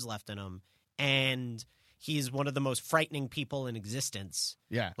good years left in him, and he's one of the most frightening people in existence.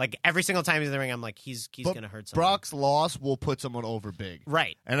 Yeah. Like every single time he's in the ring, I'm like, he's going to hurt someone. Brock's loss will put someone over big.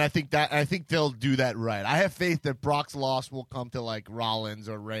 Right. And I think they'll do that right. I have faith that Brock's loss will come to like Rollins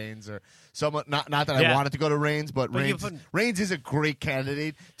or Reigns or someone. Not that I want it to go to Reigns, but Reigns is a great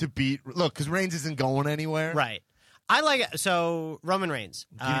candidate to beat. Look, because Reigns isn't going anywhere. Right. I like it. So Roman Reigns.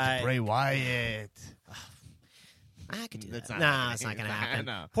 Give it to Bray Wyatt. I could do that. It's not It's not going to happen.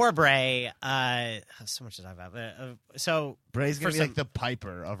 No. Poor Bray. So much to talk about. So Bray's gonna be like the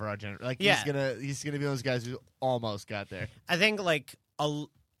Piper of our generation. Like he's gonna be one of those guys who almost got there. I think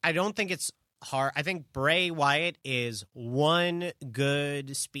I don't think it's hard. I think Bray Wyatt is one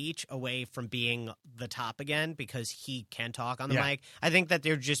good speech away from being the top again because he can talk on the mic. I think that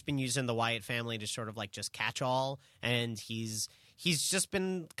they've just been using the Wyatt family to sort of like just catch all, and he's just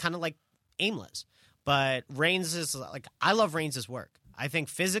been kind of like aimless. But Reigns is like, I love Reigns' work. I think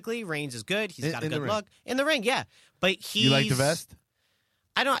physically Reigns is good. He's got a good look in the ring. Yeah, but you like the vest?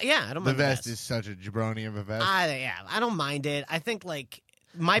 I don't. Yeah, I don't mind the vest. Is such a jabroni of a vest. I don't mind it. I think like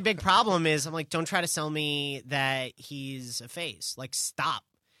my big problem is I'm like, don't try to sell me that he's a face. Like, stop.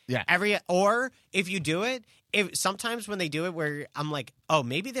 Yeah. Or if you do it, sometimes when they do it where I'm like, oh,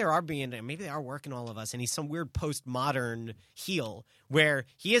 maybe they are working all of us, and he's some weird postmodern heel where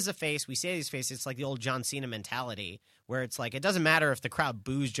he is a face, we say he's a face, it's like the old John Cena mentality where it's like, it doesn't matter if the crowd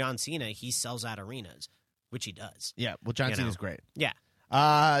boos John Cena, he sells out arenas, which he does. Yeah, well, John Cena's great. Yeah.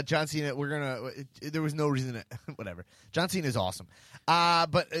 John Cena, there was no reason to, whatever. John Cena's awesome.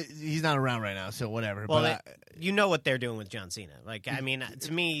 But he's not around right now, so whatever. Well, but you know what they're doing with John Cena. Like, I mean,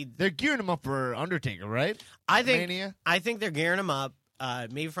 to me, they're gearing him up for Undertaker, right? I think Mania? I think they're gearing him up.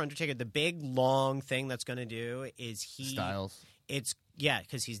 Maybe for Undertaker. The big long thing that's going to do is Styles.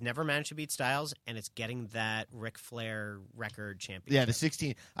 Because he's never managed to beat Styles, and it's getting that Ric Flair record championship. Yeah, the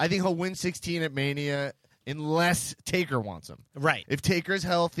 16. I think he'll win 16 at Mania. Unless Taker wants him. Right. If Taker's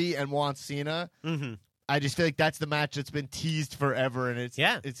healthy and wants Cena, I just feel like that's the match that's been teased forever. And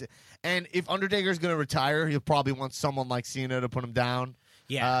and if Undertaker's going to retire, he'll probably want someone like Cena to put him down.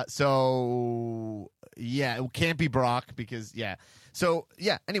 Yeah. It can't be Brock because,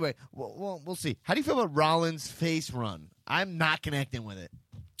 anyway, we'll see. How do you feel about Rollins' face run? I'm not connecting with it.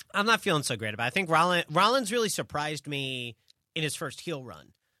 I'm not feeling so great about it. I think Rollins really surprised me in his first heel run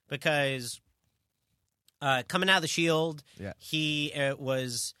because coming out of the Shield, he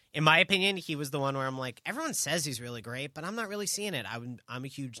was, in my opinion, he was the one where I'm like, everyone says he's really great, but I'm not really seeing it. I'm a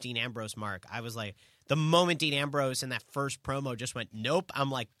huge Dean Ambrose mark. I was like, the moment Dean Ambrose in that first promo just went, nope,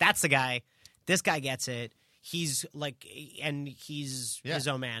 I'm like, that's the guy. This guy gets it. He's like, and he's his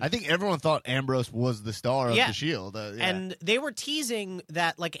own man. I think everyone thought Ambrose was the star of the Shield. And they were teasing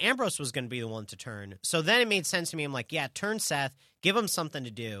that like Ambrose was going to be the one to turn. So then it made sense to me. I'm like, yeah, turn Seth, give him something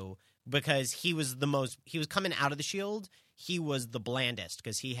to do. Because he was coming out of the Shield, he was the blandest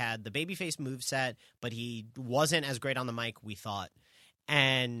because he had the babyface moveset, but he wasn't as great on the mic, we thought.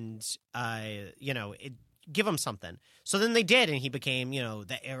 And, give him something. So then they did, and he became,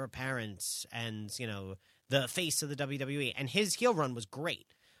 the heir apparent and, the face of the WWE. And his heel run was great.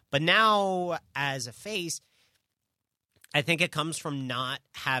 But now, as a face, I think it comes from not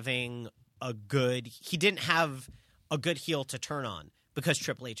having he didn't have a good heel to turn on. Because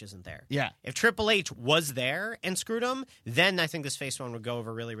Triple H isn't there. Yeah. If Triple H was there and screwed him, then I think this face one would go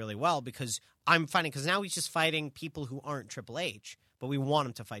over really, really well because because now he's just fighting people who aren't Triple H, but we want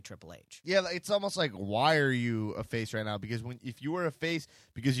him to fight Triple H. Yeah, it's almost like, why are you a face right now? Because if you were a face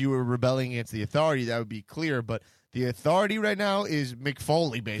because you were rebelling against the Authority, that would be clear, but the Authority right now is Mick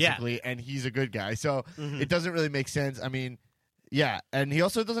Foley, basically, and he's a good guy. So it doesn't really make sense. I mean, yeah, and he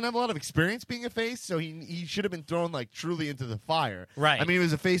also doesn't have a lot of experience being a face, so he should have been thrown like truly into the fire. Right. I mean, he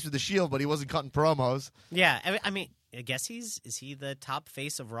was a face with the Shield, but he wasn't cutting promos. Yeah, I mean, I guess is he the top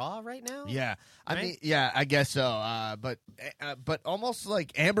face of Raw right now? Yeah, I guess so. But almost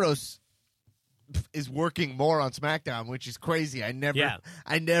like Ambrose is working more on SmackDown, which is crazy. I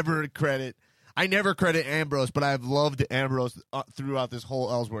never credit Ambrose, but I've loved Ambrose throughout this whole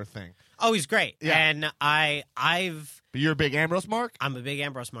Ellsworth thing. Oh, he's great. Yeah. And But you're a big Ambrose mark? I'm a big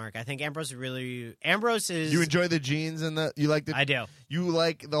Ambrose mark. I think Ambrose is... You enjoy the jeans and you like the... I do. You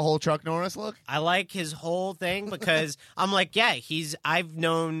like the whole Chuck Norris look? I like his whole thing because I'm like, I've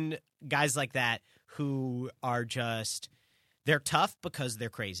known guys like that who are just... They're tough because they're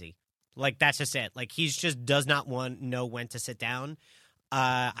crazy. Like, that's just it. Like, he just does not know when to sit down.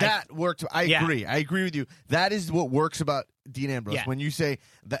 That worked. I agree. I agree with you. That is what works about Dean Ambrose. Yeah. When you say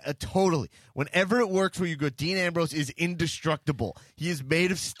that, totally. Whenever it works where you go, Dean Ambrose is indestructible. He is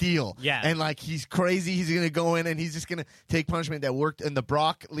made of steel. Yeah. And like he's crazy. He's going to go in and he's just going to take punishment. That worked in the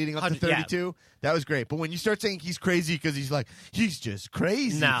Brock leading up to 32. That was great. But when you start saying he's crazy because he's like, he's just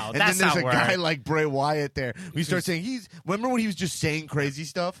crazy. No, and that's then there's not a word. guy like Bray Wyatt there. We start saying remember when he was just saying crazy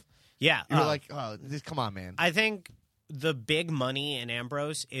stuff? Yeah. You were like, oh, come on, man. I think the big money in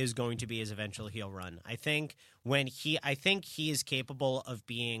Ambrose is going to be his eventual heel run. I think he is capable of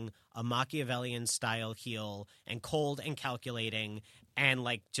being a Machiavellian style heel and cold and calculating and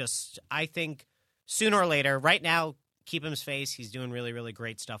I think sooner or later, right now, keep him his face. He's doing really, really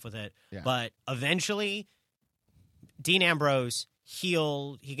great stuff with it. Yeah. But eventually, Dean Ambrose,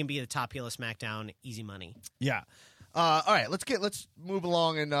 heel, he can be the top heel of SmackDown, easy money. Yeah. All right, let's move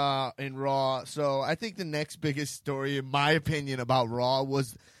along in Raw. So I think the next biggest story, in my opinion, about Raw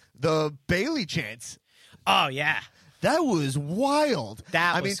was the Bayley chants. Oh yeah, that was wild.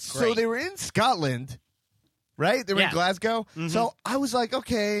 I mean, so great. they were in Scotland, right? They were in Glasgow. Mm-hmm. So I was like,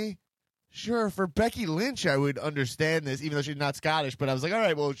 okay, sure. For Becky Lynch, I would understand this, even though she's not Scottish. But I was like, all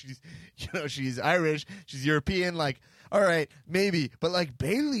right, well, she's Irish, she's European, like. All right, maybe, but like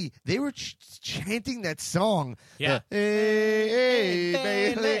Bayley, they were chanting that song. Yeah. Hey,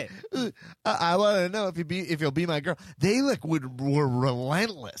 Bayley, I want to know if you'll be my girl. They were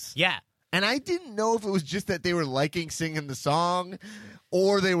relentless. Yeah, and I didn't know if it was just that they were liking singing the song,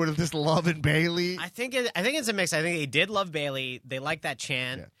 or they were just loving Bayley. I think it's a mix. I think they did love Bayley. They liked that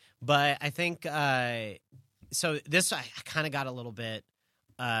chant, but I think so. This I kind of got a little bit.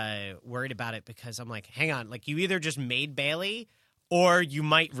 Worried about it because I'm like, hang on, like you either just made Bayley or you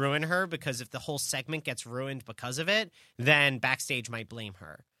might ruin her because if the whole segment gets ruined because of it, then backstage might blame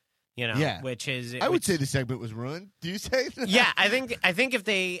her. Which is I would say the segment was ruined. Do you say that? Yeah, I think if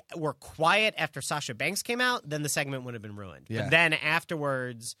they were quiet after Sasha Banks came out, then the segment would have been ruined. Yeah. But then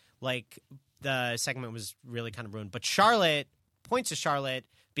afterwards, like the segment was really kind of ruined. But Charlotte points to Charlotte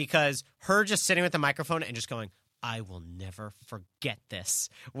because her just sitting with the microphone and just going, I will never forget this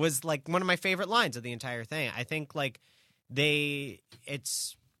was like one of my favorite lines of the entire thing. I think I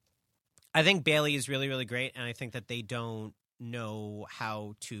think Bayley is really, really great. And I think that they don't know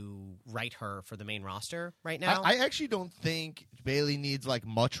how to write her for the main roster right now. I actually don't think Bayley needs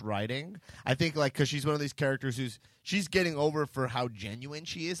much writing. I think because she's one of these characters she's getting over for how genuine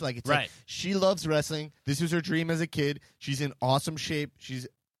she is. It's right. She loves wrestling. This was her dream as a kid. She's in awesome shape. She's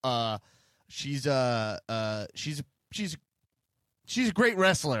a great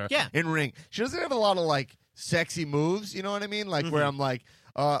wrestler in ring. She doesn't have a lot of sexy moves, you know what I mean? Where I'm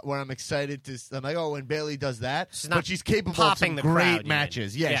where I'm excited to I'm like, oh, when Bayley does that, but she's capable of some great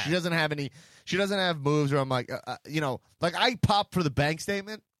matches. Yeah, she doesn't have moves where I'm like I pop for the bank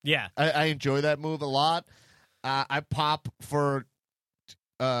statement. Yeah. I enjoy that move a lot. I pop for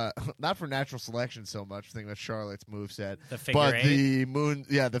not for natural selection so much. I think that's Charlotte's moveset. The figure eight.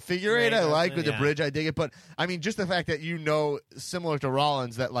 The figure eight I like with the yeah. bridge. I dig it, but I mean, just the fact that similar to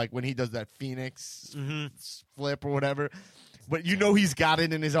Rollins, that when he does that Phoenix flip or whatever, but he's got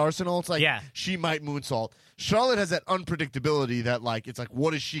it in his arsenal. It's she might moonsault. Charlotte has that unpredictability that it's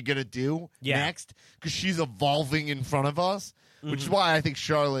what is she gonna do next? Because she's evolving in front of us, which is why I think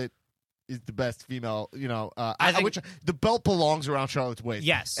Charlotte is the best female, I think the belt belongs around Charlotte's waist.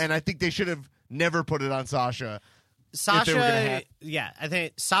 Yes. And I think they should have never put it on Sasha. I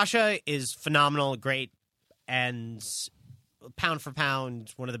think Sasha is phenomenal, great, and pound for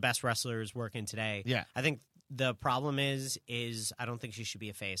pound, one of the best wrestlers working today. Yeah. I think the problem is I don't think she should be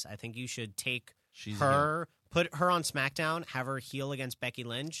a face. I think you should take She's her, put her on SmackDown, have her heel against Becky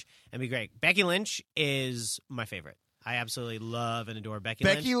Lynch, and be great. Becky Lynch is my favorite. I absolutely love and adore Becky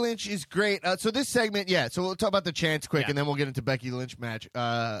Lynch. Becky Lynch is great. So this segment, so we'll talk about the chants quick, and then we'll get into Becky Lynch match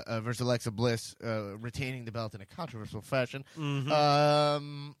versus Alexa Bliss, retaining the belt in a controversial fashion.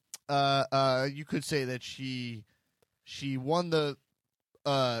 Mm-hmm. You could say that she won the,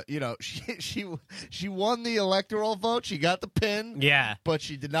 she won the electoral vote. She got the pin. Yeah, but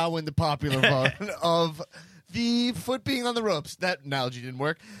she did not win the popular vote of the foot being on the ropes. That analogy didn't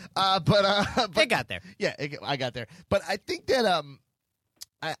work. But it got there. Yeah, I got there. But I think that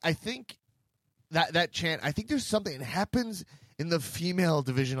I think that chant. I think there's something that happens in the female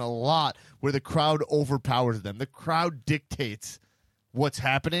division a lot where the crowd overpowers them. The crowd dictates what's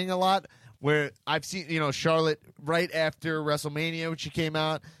happening a lot. Where I've seen, Charlotte right after WrestleMania when she came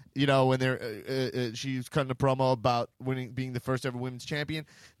out. When she was cutting a promo about being the first ever women's champion,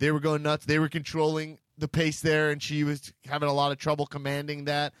 they were going nuts. They were controlling the pace there, and she was having a lot of trouble commanding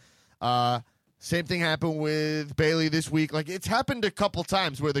that. Same thing happened with Bayley this week. Like, it's happened a couple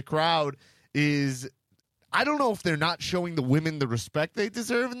times where the crowd is, I don't know if they're not showing the women the respect they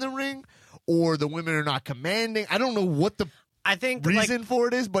deserve in the ring, or the women are not commanding. I don't know what the reason for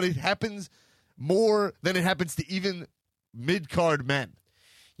it is, but it happens more than it happens to even mid-card men.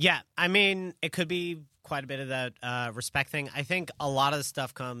 Yeah, I mean, it could be quite a bit of that respect thing. I think a lot of the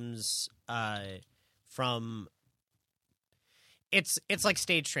stuff comes from... It's like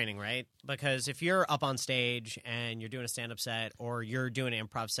stage training, right? Because if you're up on stage and you're doing a stand-up set or you're doing an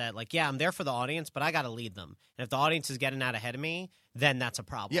improv set, like, yeah, I'm there for the audience, but I got to lead them. And if the audience is getting out ahead of me, then that's a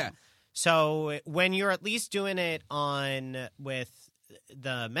problem. Yeah. So when you're at least doing it with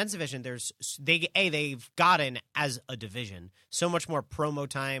the men's division, they've gotten as a division so much more promo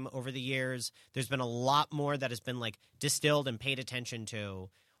time over the years. There's been a lot more that has been like distilled and paid attention to.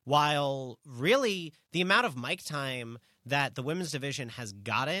 While really the amount of mic time that the women's division has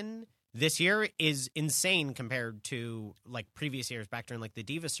gotten this year is insane compared to like previous years back during like the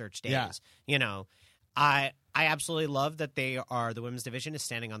Diva Search days. Yeah. You know, I absolutely love that the women's division is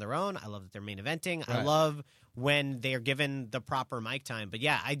standing on their own. I love that they're main eventing. Right. I love when they are given the proper mic time. But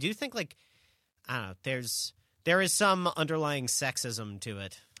yeah, I do think like, I don't know, there is some underlying sexism to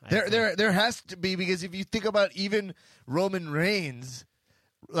it. There has to be, because if you think about even Roman Reigns,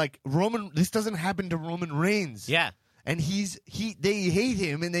 like this doesn't happen to Roman Reigns. Yeah. And they hate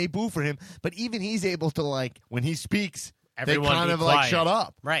him and they boo for him, but even he's able to, like, when he speaks, everyone they kind of quiet. like shut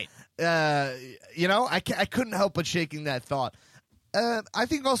up. Right. You know, I couldn't help but shaking that thought. I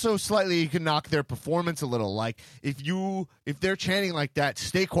think also slightly you can knock their performance a little. Like, if they're chanting like that,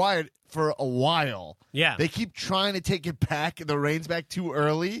 stay quiet for a while. Yeah. They keep trying to take it back, the reins back too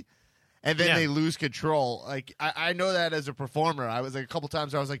early, and then they lose control. Like, I know that as a performer. I was like, a couple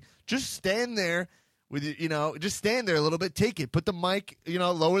times I was like, just stand there with, just stand there a little bit, take it, put the mic,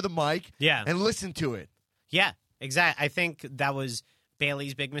 lower the mic, and listen to it. Yeah, exactly. I think that was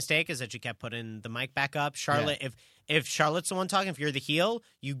Bayley's big mistake, is that she kept putting the mic back up. Charlotte, if Charlotte's the one talking, if you're the heel,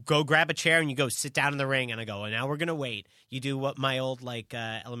 you go grab a chair and you go sit down in the ring, and I go, now we're going to wait. You do what my old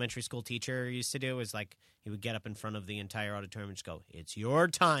elementary school teacher used to do, is like he would get up in front of the entire auditorium and just go, it's your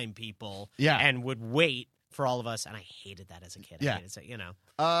time, people, and would wait for all of us, and I hated that as a kid. Yeah. I hated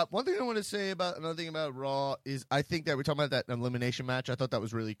it, One thing I want to say about another thing about Raw is I think that we're talking about that elimination match. I thought that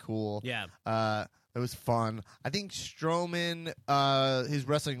was really cool. Yeah. It was fun. I think Strowman, his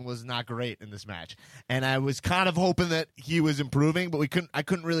wrestling was not great in this match, and I was kind of hoping that he was improving, but I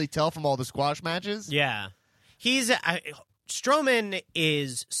couldn't really tell from all the squash matches. Yeah, Strowman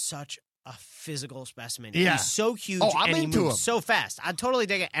is such a physical specimen. Yeah. He's so huge, I'm and into he moves him so fast. I totally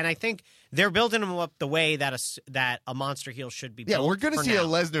dig it, and I think they're building him up the way that a monster heel should be built. Yeah, we're going to see now. a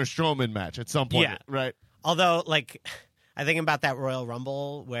Lesnar-Strowman match at some point, right? Although, like, I think about that Royal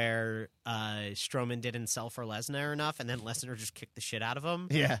Rumble where Strowman didn't sell for Lesnar enough, and then Lesnar just kicked the shit out of him.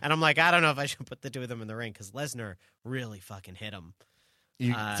 Yeah. And I'm like, I don't know if I should put the two of them in the ring, because Lesnar really fucking hit him.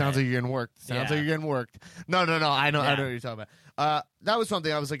 Sounds like you're getting worked. No. I know what you're talking about. That was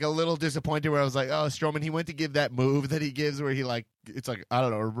something I was like a little disappointed, where I was like, oh, Strowman, he went to give that move that he gives where he it's like, I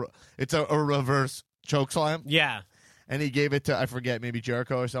don't know, it's a reverse choke slam. Yeah. And he gave it to, I forget, maybe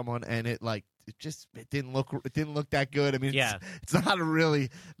Jericho or someone, and it didn't look that good. I mean, it's not really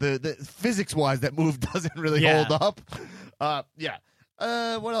the physics wise, that move doesn't really hold up.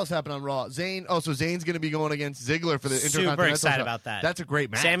 What else happened on Raw? Zayn's going to be going against Ziggler for the Intercontinental. Super excited about that. That's a great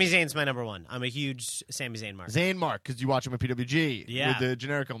match. Sami Zayn's my number one. I'm a huge Sami Zayn mark. Zayn mark, because you watch him at PWG with the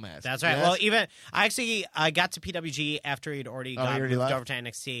Generico mask. That's right. Yes? Well, I got to PWG after he'd already moved over to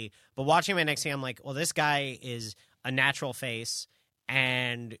NXT. But watching him at NXT, I'm like, well, this guy is a natural face,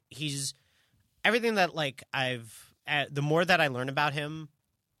 and he's everything that the more that I learn about him,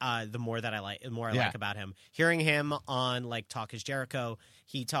 the more I like about him. Hearing him on Talk is Jericho,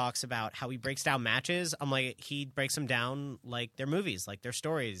 he talks about how he breaks down matches. I'm like, he breaks them down like their movies, like their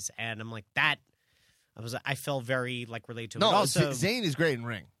stories, and I'm like that. I felt very related to him. No, also, Zayn is great in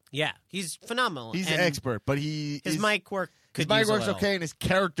ring. Yeah, he's phenomenal. He's an expert, but his mic work. His mic works okay, and his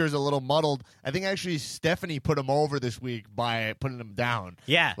character's a little muddled. I think actually Stephanie put him over this week by putting him down.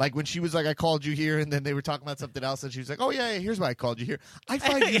 Yeah. Like when she was like, I called you here, and then they were talking about something else, and she was like, oh, yeah, here's why I called you here. I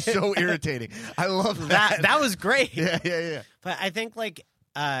find you so irritating. I love that. That was great. Yeah. But I think Sami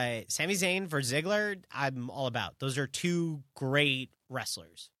Zayn for Ziggler, I'm all about. Those are two great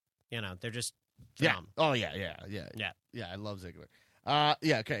wrestlers. They're just phenomenal. Oh, yeah. Yeah, I love Ziggler.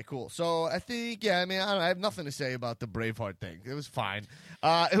 Yeah, okay, cool. So I think, I mean, I have nothing to say about the Braveheart thing. It was fine.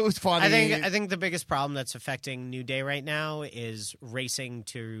 It was funny. I think the biggest problem that's affecting New Day right now is racing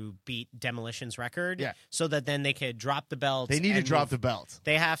to beat Demolition's record. Yeah. So that then they could drop the belts. They need to and drop move- the belts.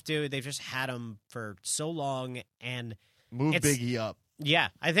 They have to. They've just had them for so long, and Move It's- Big E up. yeah,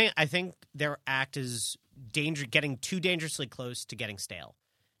 I think their act is getting too dangerously close to getting stale.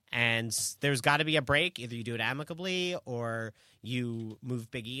 And there's got to be a break. Either you do it amicably or you move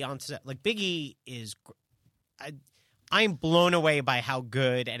Big E onto like Big E is. I'm blown away by how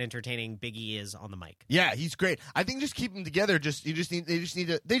good and entertaining Big E is on the mic. Yeah, he's great. I think just keep them together. They just need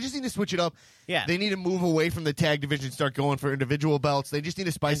to switch it up. Yeah. They need to move away from the tag division, start going for individual belts. They just need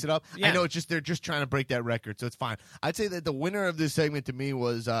to spice it up. yeah. I know they're just trying to break that record, so it's fine. I'd say that the winner of this segment to me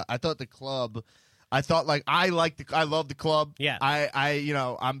was I thought the Club. I thought I love the Club. Yeah.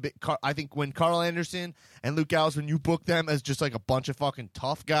 I think when Carl Anderson and Luke Gallows, when you book them as just like a bunch of fucking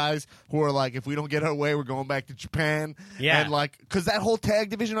tough guys who are like, if we don't get our way, we're going back to Japan. Yeah. And like, because that whole tag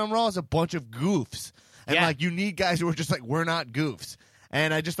division on Raw is a bunch of goofs. And Yeah. like, you need guys who are just like, we're not goofs.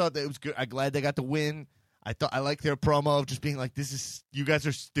 And I just thought that it was good. I'm glad they got the win. I liked their promo of just being like, you guys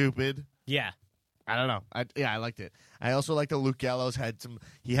are stupid. Yeah. I don't know. I liked it. I also liked that Luke Gallows had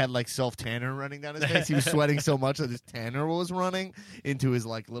like self tanner running down his face. He was sweating so much that his tanner was running into his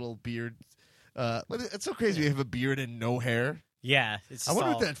like little beard. But it's so crazy. We have a beard and no hair. Yeah. It's I wonder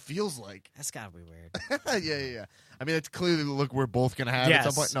all, what that feels like. That's got to be weird. Yeah. I mean, it's clearly the look we're both gonna have at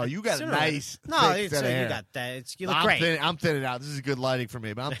some point. No, you got a Sooner or later. nice. No, thick set of hair. you got that. You look I'm great. I'm thinning out. This is good lighting for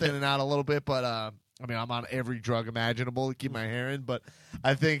me, but I'm thinning out a little bit. But I mean, I'm on every drug imaginable to keep my hair in. But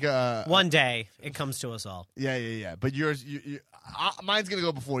I think One day it comes to us all. Yeah. But yours, mine's gonna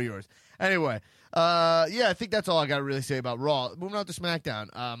go before yours. Anyway, I think that's all I got to really say about Raw. Moving on to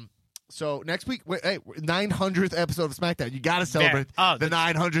SmackDown. So next week, 900th episode of SmackDown. You got to celebrate the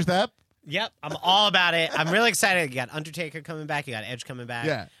 900th ep. Yep, I'm all about it. I'm really excited. You got Undertaker coming back. You got Edge coming back.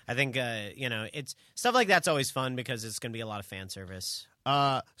 Yeah. I think it's stuff like that's always fun because it's going to be a lot of fan service.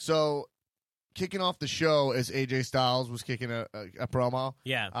 So kicking off the show as AJ Styles was kicking a promo.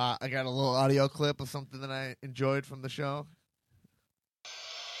 Yeah. I got a little audio clip of something that I enjoyed from the show.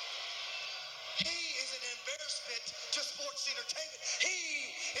 He is an embarrassment to sports entertainment.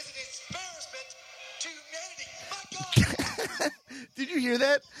 He is an embarrassment to humanity. My God. Did you hear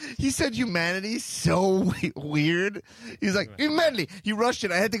that? He said humanity so weird. He's like, humanity. He rushed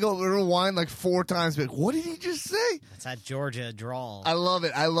it. I had to go rewind like 4 times. But what did he just say? It's that Georgia drawl. I love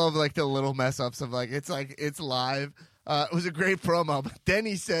it. I love like the little mess ups of like it's live. It was a great promo. But then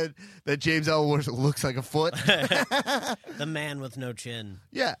he said that James Ellsworth looks like a foot. The man with no chin.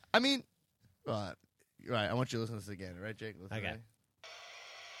 Yeah, I mean, right. I want you to listen to this again, right, Jake? Listen Okay. to me.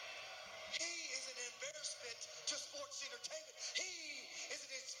 He is an embarrassment to sports entertainment. He is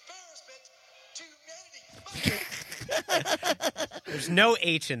an embarrassment to humanity. My God. There's no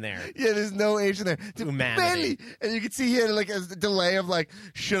H in there. Yeah, there's no H in there. Humanity. And you can see he had like a delay of like,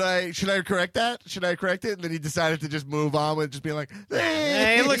 should I correct that? Should I correct it? And then he decided to just move on with just being like,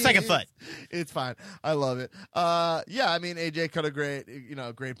 Hey, it looks like a foot. It's fine. I love it. I mean, AJ cut a great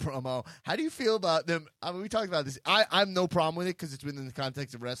promo. How do you feel about them? I mean, we talked about this. I have no problem with it because it's within the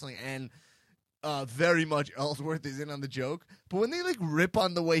context of wrestling and very much Ellsworth is in on the joke. But when they like rip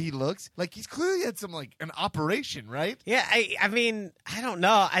on the way he looks, like he's clearly had some like an operation, right? Yeah, I mean, I don't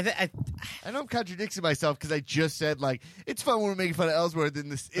know. I know I'm contradicting myself because I just said like it's fun when we're making fun of Ellsworth in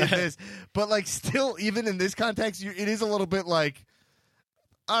this, but like still, even in this context, it is a little bit like,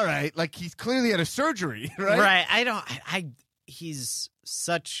 all right, like he's clearly had a surgery, right? Right. He's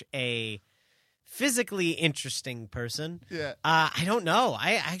such a physically interesting person. Yeah. I don't know.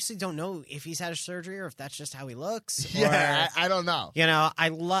 I actually don't know if he's had a surgery or if that's just how he looks. Yeah, or, I don't know. You know,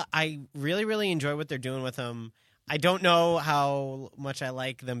 I really, really enjoy what they're doing with him. I don't know how much I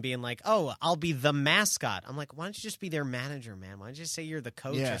like them being like, oh, I'll be the mascot. I'm like, why don't you just be their manager, man? Why don't you just say you're the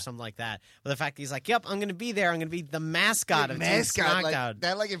coach or something like that? But the fact that he's like, yep, I'm going to be there. I'm going to be the mascot of Team SmackDown. Like,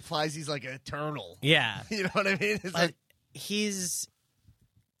 that like implies he's like eternal. Yeah. You know what I mean? It's like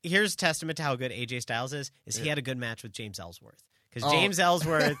here's testament to how good AJ Styles is he had a good match with James Ellsworth. Because James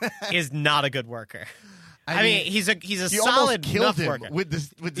Ellsworth is not a good worker. I mean, he's a he solid killed enough him worker. with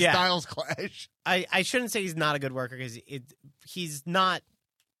the Styles clash. I shouldn't say he's not a good worker because he's not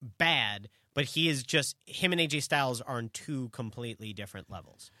bad, but he is just him and AJ Styles are on 2 completely different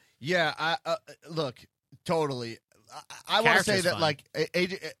levels. Yeah, look, totally. I want to say that fun. like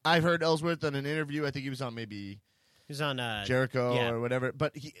AJ, I've heard Ellsworth on an interview. I think he was on maybe He's on Jericho or whatever,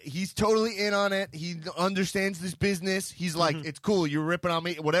 but he's totally in on it. He understands this business. He's like, it's cool. You're ripping on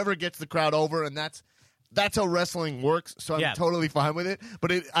me. Whatever gets the crowd over, and that's that's how wrestling works, so I'm totally fine with it.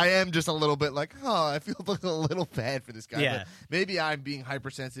 But I am just a little bit like, oh, I feel a little bad for this guy. Yeah. But maybe I'm being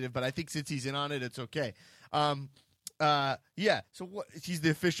hypersensitive, but I think since he's in on it, it's okay. Yeah. So what? He's the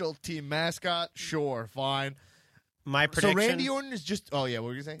official team mascot. Sure, fine. My prediction. So Randy Orton is just. Oh yeah, what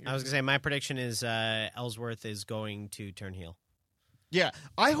were you saying? I was gonna say my prediction is Ellsworth is going to turn heel. Yeah,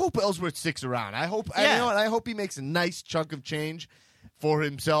 I hope Ellsworth sticks around. I hope. Yeah. You know what? I hope he makes a nice chunk of change for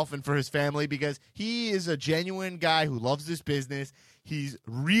himself and for his family because he is a genuine guy who loves this business. He's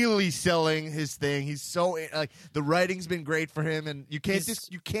really selling his thing. He's so like the writing's been great for him, and you can't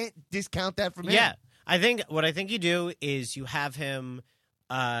discount that from him. Yeah, I think what I think you do is you have him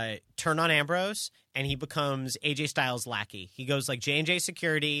turn on Ambrose, and he becomes AJ Styles' lackey. He goes like J&J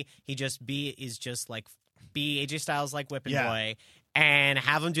security. He just be AJ Styles like whipping boy. And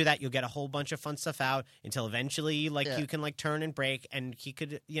have him do that. You'll get a whole bunch of fun stuff out until eventually, you can turn and break. And he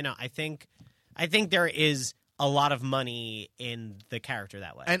could, I think there is a lot of money in the character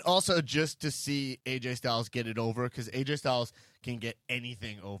that way. And also just to see AJ Styles get it over because AJ Styles can get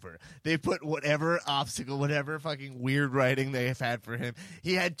anything over. They put whatever obstacle, whatever fucking weird writing they have had for him.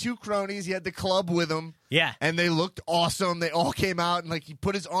 He had 2 cronies. He had the club with him. Yeah. And they looked awesome. They all came out and he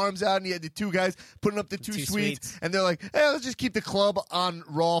put his arms out and he had the 2 guys putting up the two sweets. And they're like, hey, let's just keep the club on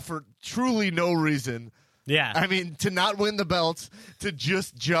Raw for truly no reason. Yeah. I mean, to not win the belts, to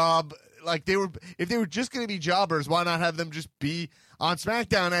just job. If they were just going to be jobbers, why not have them just be on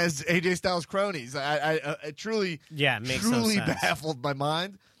SmackDown as AJ Styles cronies? I truly, makes truly no sense. baffled my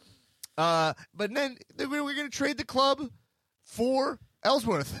mind. But then we're going to trade the club for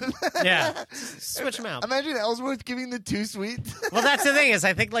Ellsworth. Yeah, switch them out. Imagine Ellsworth giving the 2 sweet. Well, that's the thing is,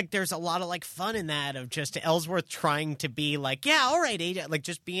 I think there's a lot of fun in that of just Ellsworth trying to be all right, AJ,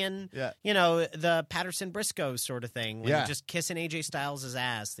 just being, the Patterson Briscoe sort of thing, just kissing AJ Styles'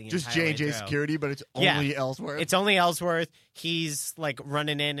 ass the just entire way J&J through. security, but it's only Ellsworth. It's only Ellsworth. He's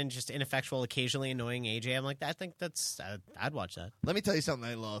running in and just ineffectual, occasionally annoying AJ. I'm I think that's I'd watch that. Let me tell you something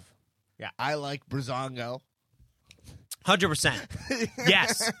I love. Yeah, I like Breezango. 100%.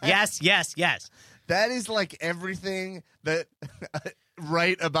 Yes. That is everything that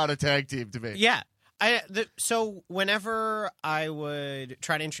right about a tag team to me. Yeah. So whenever I would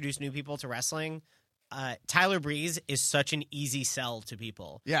try to introduce new people to wrestling, Tyler Breeze is such an easy sell to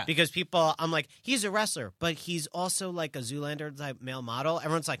people. Yeah. Because people, I'm he's a wrestler, but he's also a Zoolander type male model.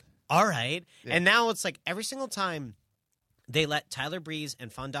 Everyone's all right. Yeah. And now it's every single time they let Tyler Breeze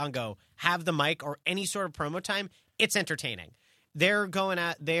and Fandango have the mic or any sort of promo time, it's entertaining. They're going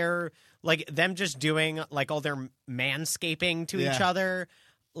at, them just doing all their manscaping to each other.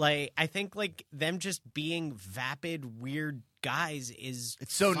 I think them just being vapid, weird guys is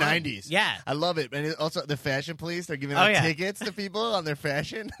it's so fun. 90s. Yeah. I love it. And also the fashion police, they're giving out tickets to people on their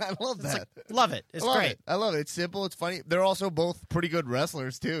fashion. I love that. Love it. It's great. I love it. It's simple. It's funny. They're also both pretty good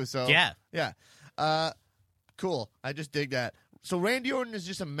wrestlers too. So yeah. Cool. I just dig that. So Randy Orton is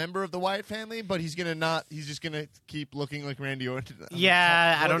just a member of the Wyatt family, but he's just gonna keep looking like Randy Orton.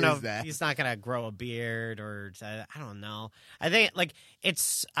 Yeah, I don't know. That? He's not gonna grow a beard or I don't know. I think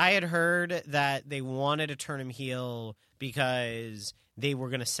I had heard that they wanted to turn him heel because they were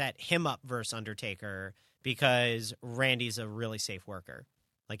gonna set him up versus Undertaker because Randy's a really safe worker.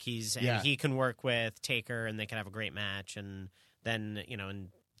 And he can work with Taker and they can have a great match and then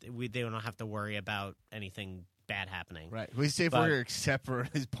they don't have to worry about anything bad happening. Right. He's safe worker except for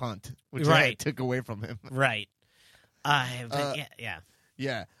his punt, which I took away from him. Right.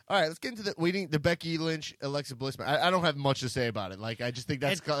 Yeah. All right, let's get into the Becky Lynch, Alexa Bliss match. I don't have much to say about it. I just think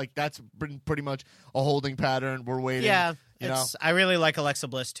that's been pretty much a holding pattern. We're waiting. Yeah. I really like Alexa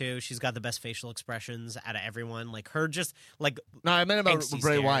Bliss too. She's got the best facial expressions out of everyone. Her just No, I meant about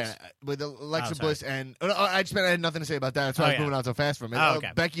Bray Wyatt with Alexa Bliss and I just meant I had nothing to say about that. That's why I was moving on so fast from it. Okay.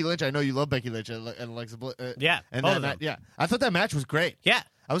 Becky Lynch, I know you love Becky Lynch and Alexa Bliss. And both of them. I thought that match was great. Yeah.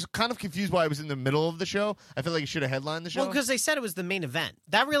 I was kind of confused why it was in the middle of the show. I feel like it should have headlined the show. Well, because they said it was the main event.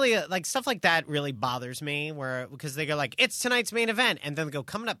 That really, stuff like that really bothers me, because they go it's tonight's main event, and then they go,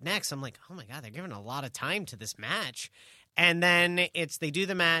 coming up next, I'm oh my God, they're giving a lot of time to this match. And then they do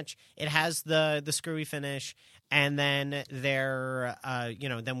the match, it has the screwy finish, and then then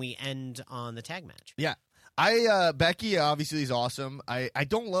we end on the tag match. Yeah. Becky obviously is awesome. I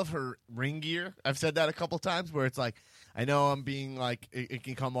don't love her ring gear. I've said that a couple times where it's I know I'm being it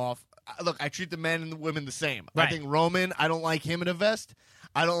can come off. Look, I treat the men and the women the same. Right. I think Roman, I don't like him in a vest.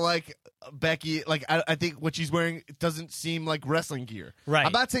 I don't like Becky. I think what she's wearing doesn't seem like wrestling gear. Right.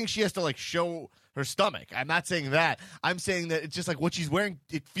 I'm not saying she has to show her stomach. I'm not saying that. I'm saying that it's just what she's wearing.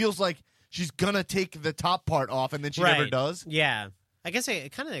 It feels like she's gonna take the top part off, and then she never does. Yeah. I guess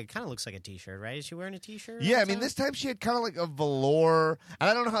it kind of looks like a T-shirt, right? Is she wearing a T-shirt? Yeah, all I the mean, time? this time she had kind of like a velour, and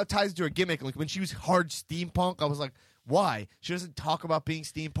I don't know how it ties to her gimmick. Like when she was hard steampunk, I was like, why? She doesn't talk about being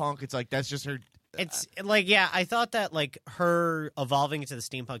steampunk. It's like that's just her. It's like, yeah, I thought that like her evolving into the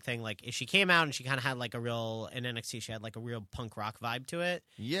steampunk thing, like if she came out and she kind of had like a real in NXT, she had like a real punk rock vibe to it,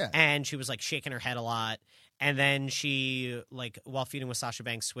 Yeah. and she was like shaking her head a lot. And then she, like, while feuding with Sasha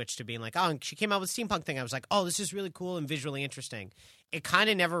Banks, switched to being like, oh, and she came out with steampunk thing. I was like, oh, this is really cool and visually interesting. It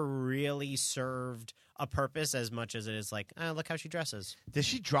kind of never really served a purpose as much as it is like, oh, look how she dresses. Does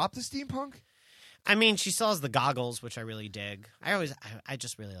she drop the steampunk? I mean, she still has the goggles, which I really dig. I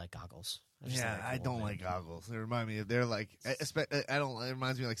just really like goggles. Just think they're I cool, don't man. like goggles. They remind me of they're like I don't. It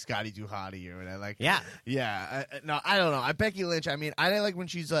reminds me of like Scotty Too Hottie or whatever. Like Yeah. No, I don't know. Becky Lynch. I mean, I like when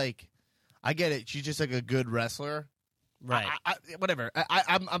she's like, I get it. She's just like a good wrestler. Right. Whatever.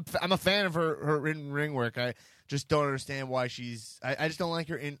 I'm a fan of her in ring work. I just don't understand why she's. I just don't like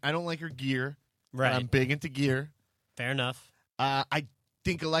her in. I don't like her gear. Right. I'm big into gear. Fair enough. I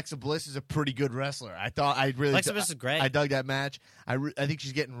think Alexa Bliss is a pretty good wrestler. Alexa Bliss is great. I dug that match. I think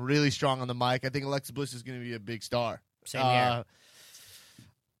she's getting really strong on the mic. I think Alexa Bliss is going to be a big star. Same here.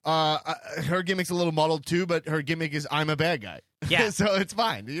 Her gimmick's a little muddled too, but her gimmick is I'm a bad guy. Yeah. So it's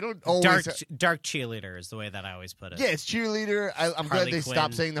fine. You don't always Dark cheerleader is the way that I always put it. Yeah, it's cheerleader. I'm glad Harley they Quinn.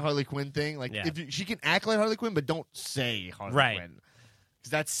 stopped saying the Harley Quinn thing. Like, Yeah. if she can act like Harley Quinn, but don't say Harley Right. Quinn,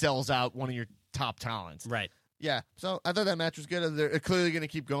 because that sells out one of your top talents. Right. Yeah, so I thought that match was good. They're clearly going to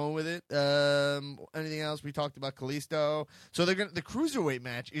keep going with it. Anything else? We talked about Kalisto. So the cruiserweight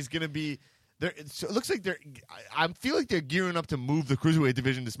match is going to be. So it looks like I feel like they're gearing up to move the cruiserweight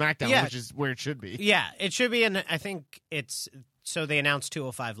division to SmackDown, Yeah. which is where it should be. Yeah, it should be, and I think it's so they announced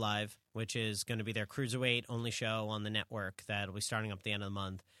 205 Live, which is going to be their cruiserweight only show on the network that'll be starting up at the end of the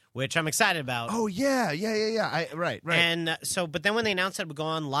month, which I'm excited about. Oh yeah. Right. And so, but then when they announced that it would go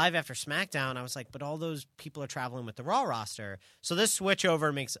on live after SmackDown, I was like, but all those people are traveling with the Raw roster, so this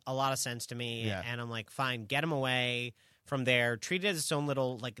switchover makes a lot of sense to me. Yeah. And I'm like, fine, get them away from there, treat it as its own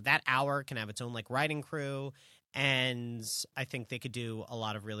little, like that hour can have its own like writing crew, and I think they could do a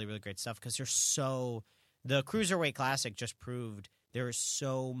lot of really, really great stuff because the Cruiserweight Classic just proved there is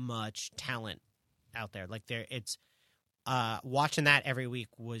so much talent out there. Like watching that every week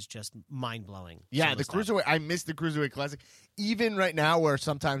was just mind blowing. Yeah, the cruiserweight. I miss the cruiserweight classic. Even right now, where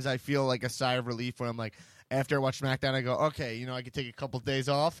sometimes I feel like a sigh of relief when I'm like, after I watch SmackDown, I go, okay, I could take a couple days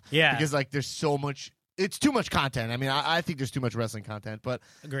off. Yeah. because like there's so much. It's too much content. I mean, I think there's too much wrestling content, but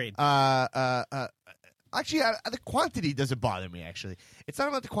Agreed. actually, the quantity doesn't bother me. Actually, it's not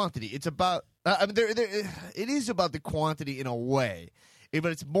about the quantity. It's about it is about the quantity in a way. But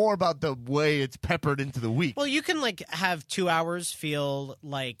it's more about the way it's peppered into the week. Well, you can like have 2 hours feel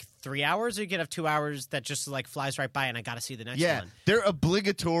like 3 hours, or you can have 2 hours that just like flies right by, and I got to see the next one. They're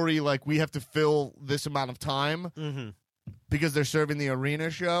obligatory. Like we have to fill this amount of time because they're serving the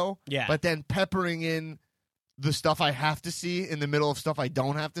arena show. Yeah. But then peppering in the stuff I have to see in the middle of stuff I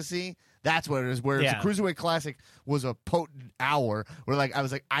don't have to see. That's what it is. Whereas the Cruiserweight Classic was a potent hour where like I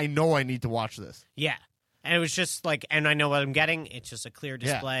was like, I know I need to watch this. Yeah. And it was just like, and I know what I'm getting. It's just a clear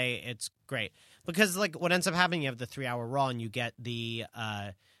display. Yeah. It's great. Because like what ends up happening, you have the 3 hour Raw and you get the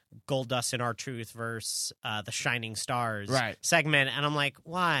Goldust and R-Truth versus the Shining Stars segment. And I'm like,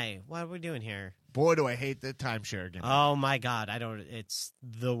 why? What are we doing here? Boy, do I hate the timeshare again. Oh my God. It's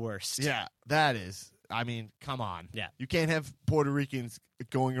the worst. Yeah, that is. I mean, come on. Yeah. You can't have Puerto Ricans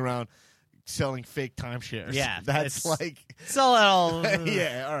going around selling fake timeshares. Yeah. That's like. It's a little.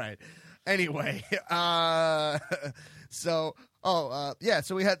 Yeah, all right. Anyway, so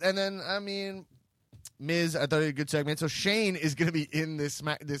we had, and then I mean, Miz, I thought he had a good segment. So Shane is going to be in this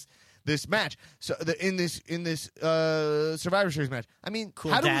match. So in this Survivor Series match. I mean,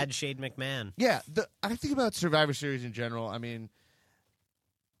 cool dad Shane McMahon. Yeah, I think about Survivor Series in general. I mean,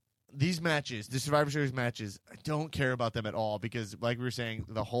 the Survivor Series matches, I don't care about them at all because, like we were saying,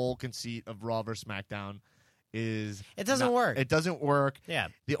 the whole conceit of Raw versus SmackDown. It doesn't work. It doesn't work. Yeah.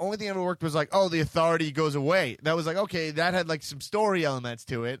 The only thing that ever worked was like, oh, the Authority goes away. That was like, okay, that had like some story elements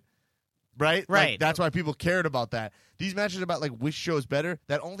to it, right? Right. Like, that's why people cared about that. These matches about like which show's better.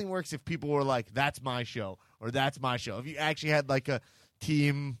 That only works if people were like, that's my show or that's my show. If you actually had like a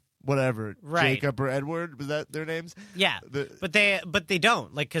team, whatever, Jacob or Edward, was that their names? Yeah, but they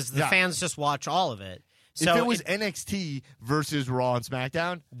don't like because the fans just watch all of it. So if it was NXT versus Raw and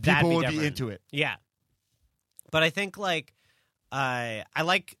SmackDown, people would be into it. Yeah. But I think, like, I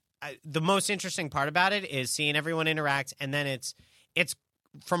like the most interesting part about it is seeing everyone interact, and then it's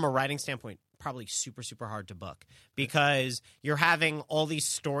from a writing standpoint probably super, super hard to book because you're having all these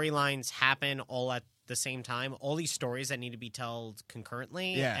storylines happen all at the same time, all these stories that need to be told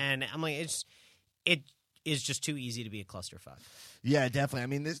concurrently. Yeah. And I'm like, it is just too easy to be a clusterfuck. Yeah, definitely. I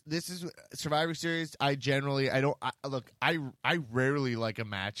mean, this is Survivor Series. I rarely like a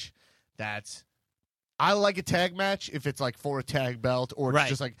match that's. I like a tag match if it's like for a tag belt or it's Right.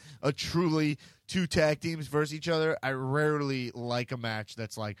 just like a truly two tag teams versus each other. I rarely like a match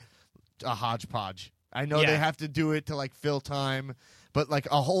that's like a hodgepodge. I know Yeah. they have to do it to like fill time, but like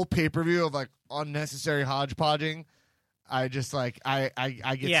a whole pay-per-view of like unnecessary hodgepodging, I just like I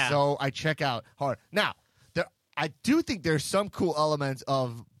get Yeah. so I check out hard. Now, I do think there's some cool elements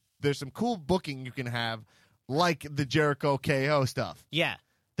of there's some cool booking you can have, like the Jericho KO stuff. Yeah.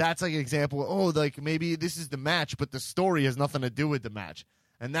 That's like an example. Oh, like maybe this is the match, but the story has nothing to do with the match,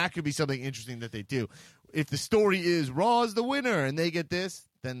 and that could be something interesting that they do. If the story is Raw is the winner and they get this,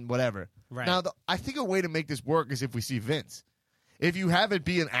 then whatever. Right. Now, I think a way to make this work is if we see Vince. If you have it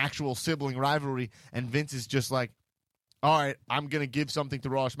be an actual sibling rivalry, and Vince is just like, all right, I'm gonna give something to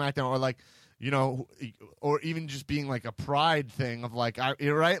Raw or SmackDown, or like. You know, or even just being like a pride thing of like,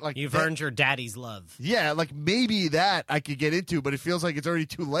 you're right, like You've that- earned your daddy's love. Yeah, like maybe that I could get into, but it feels like it's already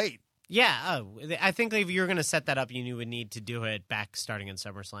too late. Yeah. Oh, I think if you were going to set that up, you would need to do it back starting in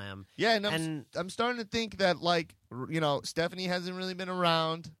SummerSlam. Yeah, and And- I'm starting to think that like Stephanie hasn't really been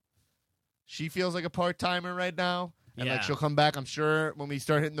around. She feels like a part timer right now, and like Yeah. she'll come back. I'm sure when we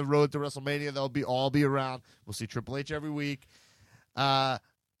start hitting the road to WrestleMania, they'll all be around. We'll see Triple H every week.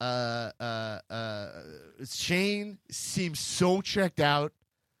 Shane seems so checked out.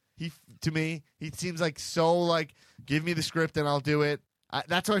 To me, he seems like so like, give me the script and I'll do it.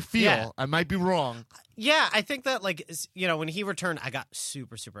 That's how I feel. Yeah. I might be wrong. Yeah, I think that when he returned, I got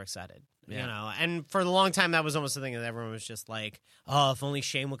super, super excited. Yeah. You know, and for a long time, that was almost the thing that everyone was just like, "Oh, if only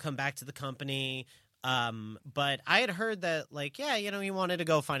Shane would come back to the company." But I had heard that, like, yeah, he wanted to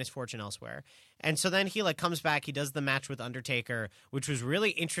go find his fortune elsewhere, and so then he like comes back. He does the match with Undertaker, which was really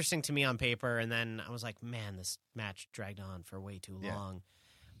interesting to me on paper, and then I was like, man, this match dragged on for way too Yeah. long.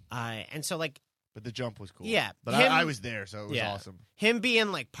 And so like But the jump was cool. Yeah. But Him- I was there, so it was Yeah. awesome. him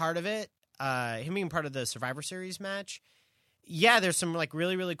being like part of it, him being part of the Survivor Series match, yeah, there's some like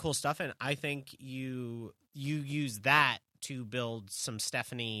really, really cool stuff, and I think you use that to build some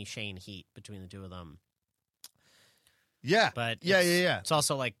Stephanie Shane heat between the two of them. Yeah. But Yeah. it's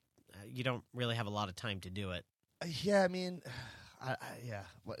also like you don't really have a lot of time to do it. Yeah, I mean, yeah.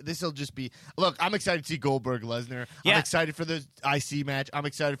 This will just be. Look, I'm excited to see Goldberg Lesnar. Yeah. I'm excited for the IC match. I'm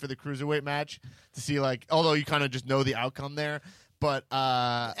excited for the cruiserweight match to see like, although you kind of just know the outcome there, but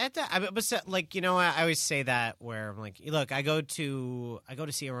Like I always say that where I'm like, look, I go to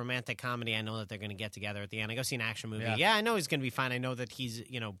see a romantic comedy. I know that they're going to get together at the end. I go see an action movie. Yeah. Yeah, I know he's going to be fine. I know that he's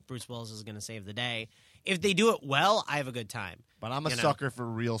Bruce Willis is going to save the day. If they do it well, I have a good time. but I'm a you know. sucker for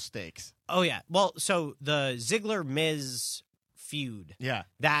real stakes. Oh yeah. Well, so the Ziggler Miz feud, Yeah.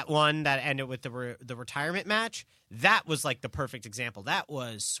 that one that ended with the retirement match, that was like the perfect example. That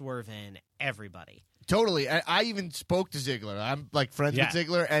was swerving everybody. Totally. I even spoke to Ziggler. I'm like friends Yeah. with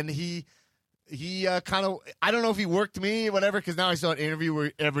Ziggler, and he kind of, I don't know if he worked me, whatever, because now I saw an interview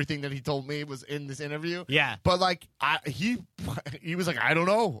where everything that he told me was in this interview. Yeah. But like he was like, I don't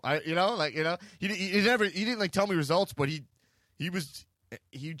know, he didn't like tell me results, but he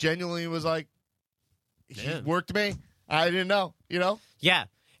genuinely was like, he Yeah. worked me. I didn't know, Yeah.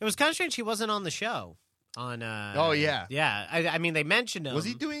 It was kind of strange he wasn't on the show. On Oh, yeah. Yeah. I mean they mentioned him. Was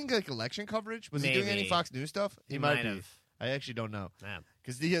he doing like election coverage? Was he doing any Maybe. Fox News stuff? He might might be. have. I actually don't know. Yeah.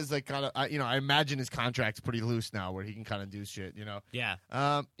 Because he has like kind of, I imagine his contract's pretty loose now, where he can kind of do shit, Yeah.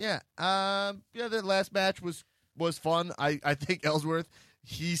 The last match was fun. I think Ellsworth,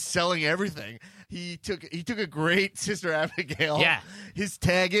 he's selling everything. He took a great Sister Abigail. Yeah. His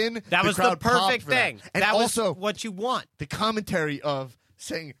tag in. That was the crowd popped perfect for that. thing. And that also was what you want. the commentary of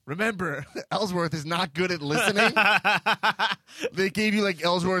saying, remember, Ellsworth is not good at listening. They gave you like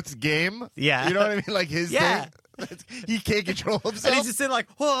Ellsworth's game. Yeah. You know what I mean? Like his Yeah. thing. He can't control himself. And he's just sitting like,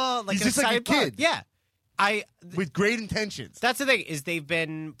 whoa, like He's an just like a excited kid. bug. Yeah. with great intentions. That's the thing is they've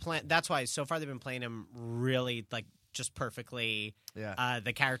been that's why so far they've been playing him really like just perfectly. Yeah.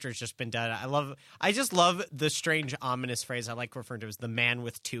 The character's just been done. I just love the strange ominous phrase I like referring to as the man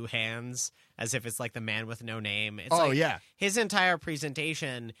with two hands, as if it's like the man with no name. It's Oh, like yeah. his entire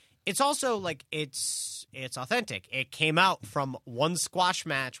presentation. It's also like it's authentic. It came out from one squash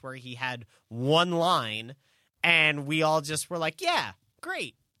match where he had one line, and we all just were like, yeah,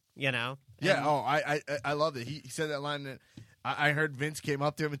 great, And- Yeah. Oh, I loved it. He said that line. That I heard Vince came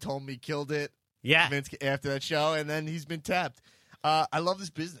up to him and told him he killed it. yeah. Vince after that show, and then he's been tapped. I love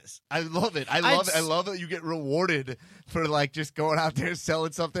this business. I love it. I love it. I love that you get rewarded for like just going out there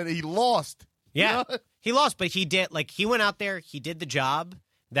selling something. He lost. Yeah, You know? he lost, but he did. Like, he went out there, he did the job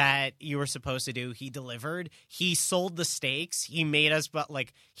that you were supposed to do. He delivered. He sold the stakes. He made us, but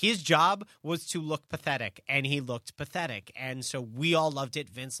like, his job was to look pathetic, and he looked pathetic, and so we all loved it.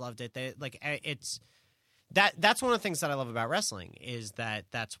 Vince loved it. It's that's one of the things that I love about wrestling is that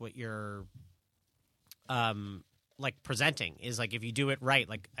that's what you're like presenting is like if you do it right,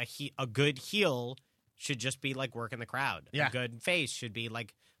 like a good heel should just be like working the crowd. Yeah. A good face should be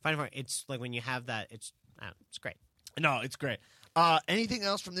like fine. It's like when you have that, it's great. No, it's great. Anything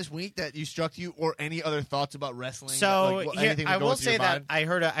else from this week that you struck you, or any other thoughts about wrestling? So Like, here, anything that I will goes through say your that mind?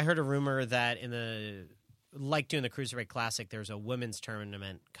 I heard a rumor that in the like doing the Cruiserweight Classic, there's a women's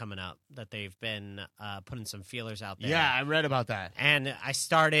tournament coming up that they've been putting some feelers out there. Yeah, I read about that. And I've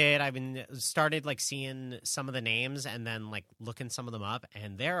started like seeing some of the names and then like looking some of them up,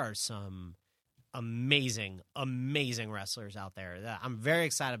 and there are some amazing wrestlers out there. I'm very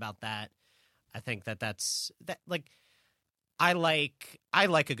excited about that. I think that's like I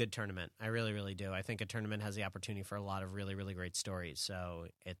like a good tournament. I really, really do. I think a tournament has the opportunity for a lot of really, really great stories. So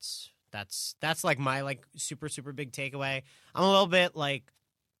that's like my like super, super big takeaway. I'm a little bit like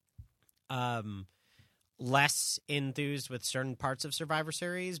less enthused with certain parts of Survivor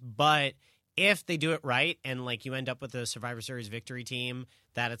Series, but if they do it right and like you end up with a Survivor Series victory team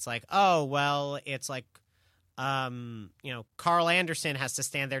that it's like, oh well, it's like Carl Anderson has to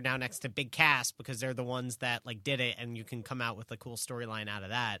stand there now next to Big Cass because they're the ones that like did it, and you can come out with a cool storyline out of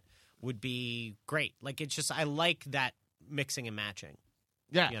that would be great. Like it's just I like that mixing and matching.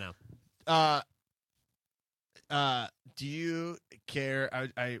 Yeah. You know. Do you care?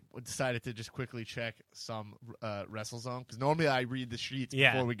 I decided to just quickly check some WrestleZone because normally I read the sheets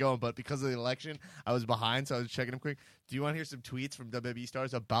before we go, but because of the election, I was behind, so I was checking them quick. Do you want to hear some tweets from WWE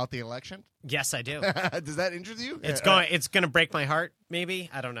stars about the election? Yes, I do. Does that interest you? It's going to break my heart. Maybe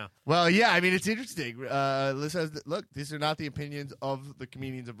I don't know. Well, yeah, I mean it's interesting. Look, these are not the opinions of the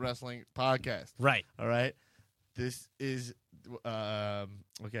Comedians of Wrestling podcast. Right. All right. This is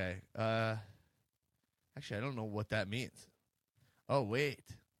okay. Actually, I don't know what that means. Oh, wait.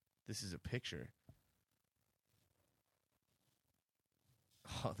 This is a picture.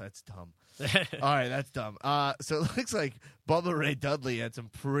 Oh, that's dumb. All right, that's dumb. So it looks like Bubba Ray Dudley had some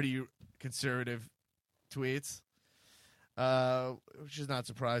pretty conservative tweets, which is not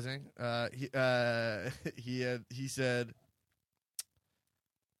surprising. He said,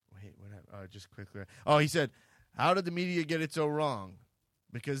 wait, what happened? Just quickly. Oh, he said, how did the media get it so wrong?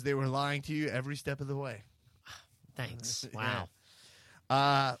 Because they were lying to you every step of the way. Thanks. Wow.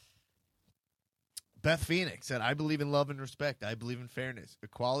 Yeah. Beth Phoenix said, I believe in love and respect. I believe in fairness,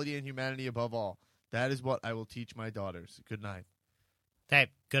 equality, and humanity above all. That is what I will teach my daughters. Good night. Hey,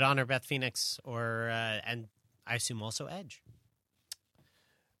 good on her, Beth Phoenix, and I assume also Edge.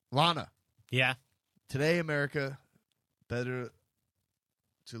 Lana. Yeah. Today, America, better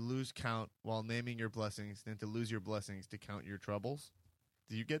to lose count while naming your blessings than to lose your blessings to count your troubles.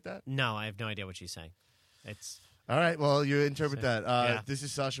 Do you get that? No, I have no idea what she's saying. It's all right. Well, you interpret So, that. yeah. This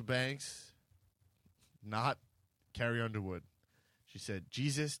is Sasha Banks, not Carrie Underwood. She said,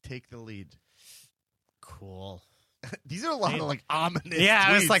 Jesus, take the lead. cool. These are a lot of like ominous. Yeah,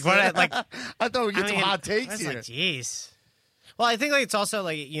 I was tweets. like, what? Like, I thought we'd get some hot I takes was here. like, jeez. Well, I think like it's also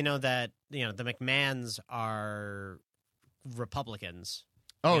like that the McMahons are Republicans.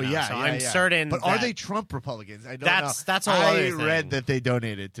 Oh you know, yeah, so yeah, I'm yeah. certain. But are that- they Trump Republicans? I don't That's- know. that's a whole other I read thing. that they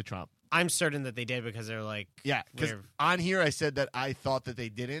donated to Trump. I'm certain that they did because they're like, Yeah, because we're- on here I said that I thought that they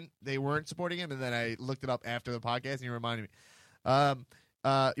didn't. They weren't supporting him, and then I looked it up after the podcast, and you reminded me. You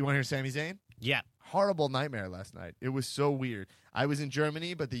want to hear Sami Zayn? yeah, Horrible nightmare last night. It was so weird. I was in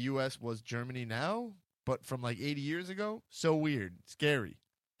Germany, but the U.S. was Germany now, but from like 80 years ago. So weird. Scary.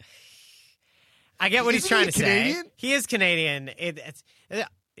 I get what he's Isn't trying he to Canadian? say. He is Canadian.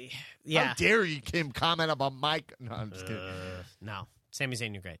 Yeah. How dare you, Kim, comment about Mike? No, I'm just kidding. No, Sami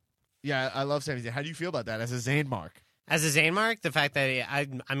Zayn, you're great. Yeah, I love Sami Zayn. How do you feel about that as a Zayn mark? As a Zayn mark, the fact that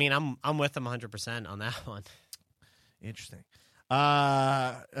I mean, I'm with him 100% on that one. Interesting. We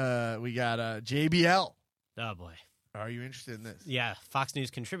got JBL. Oh boy, Are you interested in this? yeah, Fox News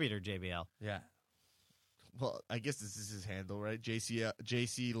contributor JBL. Yeah. Well, I guess this is his handle, right? JC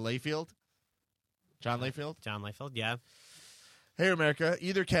Layfield? John Layfield? John Layfield, yeah. Hey, America,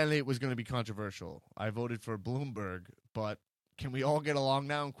 either candidate was going to be controversial. I voted for Bloomberg, but can we all get along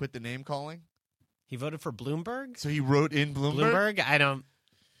now and quit the name calling? He voted for Bloomberg. So he wrote in Bloomberg? Bloomberg. I don't.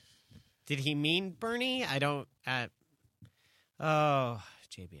 Did he mean Bernie? I don't. Oh,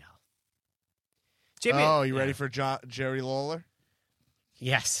 JBL. Oh, you ready for Jerry Lawler?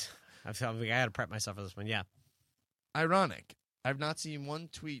 Yes. I got to prep myself for this one. Yeah. Ironic. I've not seen one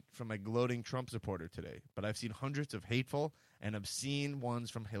tweet from a gloating Trump supporter today, but I've seen hundreds of hateful and obscene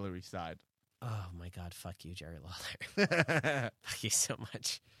ones from Hillary's side. Oh my God! Fuck you, Jerry Lawler. Fuck you so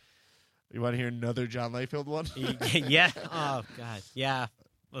much. You want to hear another John Layfield one? Yeah. Oh God. Yeah.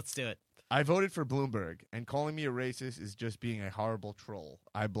 Let's do it. I voted for Bloomberg, and calling me a racist is just being a horrible troll.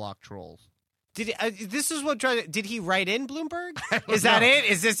 I block trolls. This is what did he write in Bloomberg? Is that it?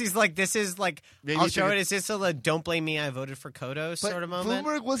 Is this this is like Maybe I'll he show took it. Is this a don't blame me? I voted for Kodos sort of moment?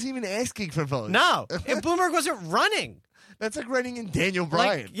 Bloomberg wasn't even asking for votes. No, if Bloomberg wasn't running. That's like writing in Daniel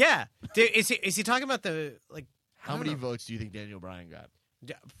Bryan. Yeah, is he talking about the How many votes do you think Daniel Bryan got?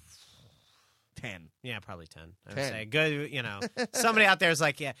 10. Yeah, probably 10. I would 10. say good. Somebody out there is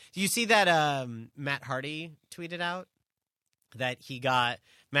like, yeah. Do you see that Matt Hardy tweeted out that he got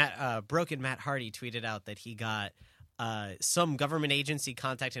Broken Matt Hardy tweeted out that he got some government agency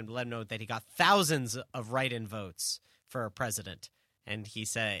contacted him to let him know that he got thousands of write-in votes for a president, and he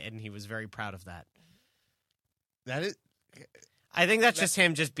was very proud of that. That is. I think that's just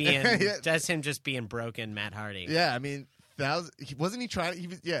him just being that's him just being broken Matt Hardy. Yeah, I mean, wasn't he trying? He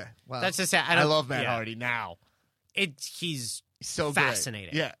was, yeah. Wow. That's just I love Matt Hardy now. He's so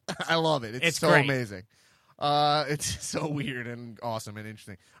fascinating. Great. Yeah, I love it. It's so great. amazing. It's so weird and awesome and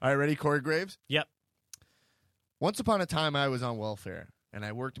interesting. All right, ready, Corey Graves? Yep. Once upon a time, I was on welfare, and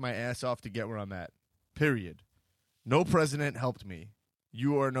I worked my ass off to get where I'm at. Period. No president helped me.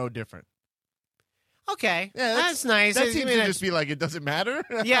 You are no different. Okay, yeah, that's nice. That seems to just be like, it doesn't matter.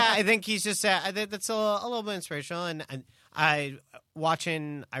 Yeah, I think he's just. I think that's a little bit inspirational. And I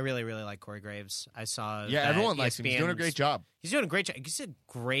really, really like Corey Graves. I saw. Yeah, everyone likes him. He's doing a great job. He's doing a great job. He's a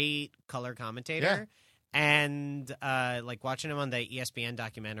great color commentator. Yeah. And watching him on the ESPN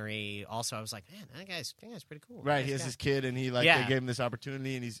documentary, also I was like, man, that guy's pretty cool. Right, nice he has guy. his kid, and they gave him this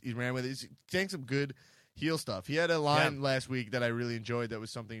opportunity, and he ran with it. He's saying some good heel stuff. He had a line last week that I really enjoyed. That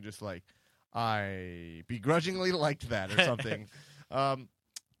was something just like, I begrudgingly liked that or something.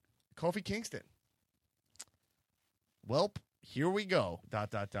 Kofi Kingston. Welp, here we go. ...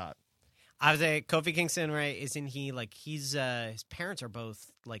 I was like, Kofi Kingston, right? Isn't he he's his parents are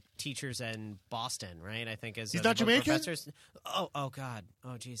both teachers in Boston, right? I think he's not Jamaican. Professors. Oh God.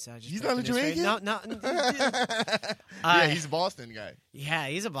 Oh geez. He's not a Jamaican. No. Yeah, he's a Boston guy. Yeah,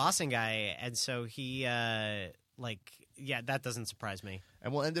 he's a Boston guy, and so he that doesn't surprise me.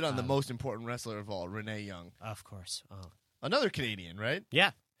 And we'll end it on the most important wrestler of all, Renee Young. Of course. Oh. Another Canadian, right?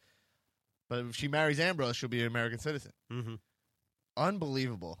 Yeah. But if she marries Ambrose, she'll be an American citizen. Mm-hmm.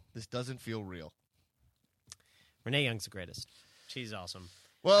 Unbelievable. This doesn't feel real. Renee Young's the greatest. She's awesome.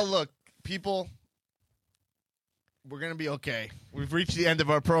 Well, look, people, we're going to be okay. We've reached the end of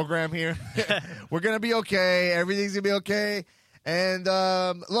our program here. We're going to be okay. Everything's going to be okay. And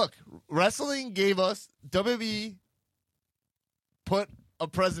look, wrestling gave us, WWE put a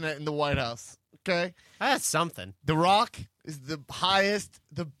president in the White House. Okay? That's something. The Rock is the highest,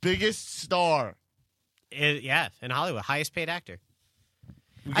 the biggest star. In Hollywood, highest paid actor.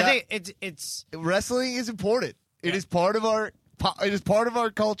 I think it's wrestling is important. It is part of our. It is part of our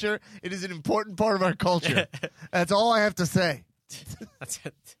culture. It is an important part of our culture. That's all I have to say. That's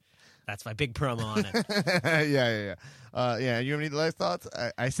my big promo on it. Yeah. You have any last thoughts?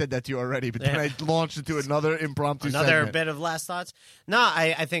 I said that to you already, but then I launched into another impromptu segment. Bit of last thoughts. No,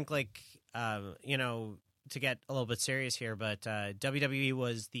 I think to get a little bit serious here, but WWE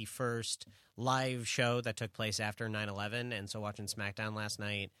was the first live show that took place after 9/11, and so watching SmackDown last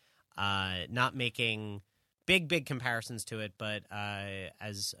night, not making big comparisons to it, but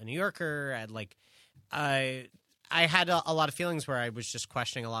as a New Yorker, I had a lot of feelings where I was just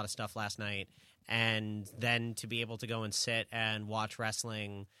questioning a lot of stuff last night, and then to be able to go and sit and watch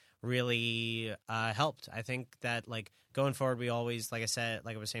wrestling really helped. I think that going forward, we always, like I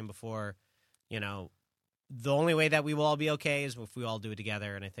was saying before, the only way that we will all be okay is if we all do it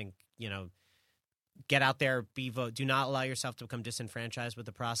together. And I think, get out there, vote. Do not allow yourself to become disenfranchised with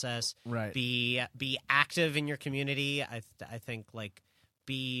the process. Right. Be active in your community. I think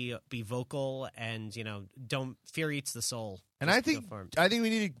be vocal, and don't fear eats the soul. And I think we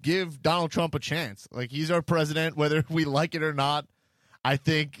need to give Donald Trump a chance. He's our president, whether we like it or not. I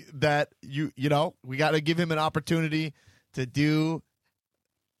think that we got to give him an opportunity to do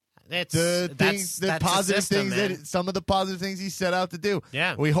some of the positive things he set out to do.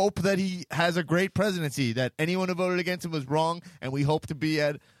 Yeah. We hope that he has a great presidency, that anyone who voted against him was wrong, and we hope to be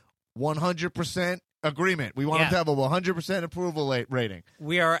at 100% agreement. We want him to have a 100% approval rating.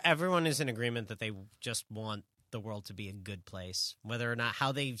 Everyone is in agreement that they just want the world to be a good place. Whether or not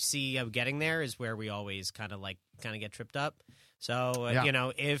how they see getting there is where we always kind of get tripped up. So,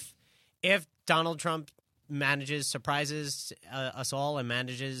 if Donald Trump surprises us all, and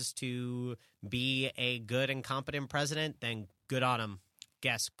manages to be a good and competent president, then good on him.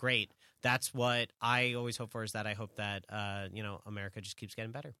 Yes, great. That's what I always hope for. Is that I hope that America just keeps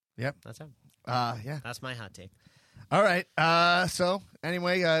getting better. Yep. That's it. Yeah. That's my hot take. All right. So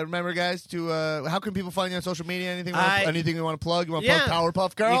anyway, remember, guys, to how can people find you on social media? Anything you want to plug? You want to plug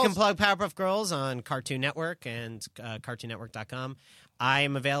Powerpuff Girls? You can plug Powerpuff Girls on Cartoon Network and CartoonNetwork.com. I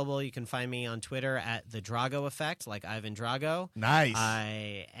am available. You can find me on Twitter at The Drago Effect, like Ivan Drago. Nice.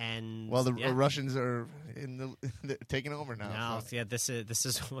 The Russians are they're taking over now. No, so. yeah, this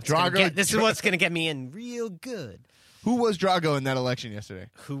is what's Drago. This is what's going to get me in real good. Who was Drago in that election yesterday?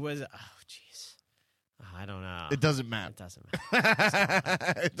 Who was? Oh, jeez. I don't know. It doesn't matter. It doesn't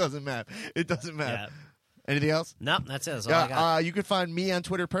matter. It doesn't matter. It doesn't matter. Yeah. Anything else? Nope, that's it. That's all I got. You can find me on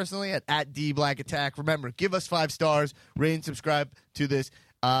Twitter personally at @DBlackAttack. Remember, give us 5 stars, rate and subscribe to this.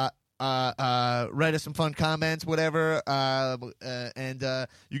 Write us some fun comments, whatever. And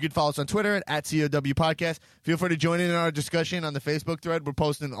you can follow us on Twitter at COW Podcast. Feel free to join in our discussion on the Facebook thread. We're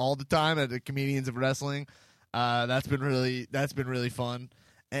posting all the time at the Comedians of Wrestling. That's been really fun.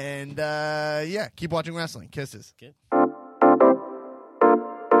 And keep watching wrestling. Kisses. Good.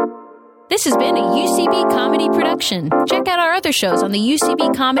 This has been a UCB comedy production. Check out our other shows on the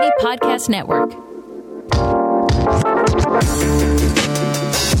UCB Comedy Podcast Network.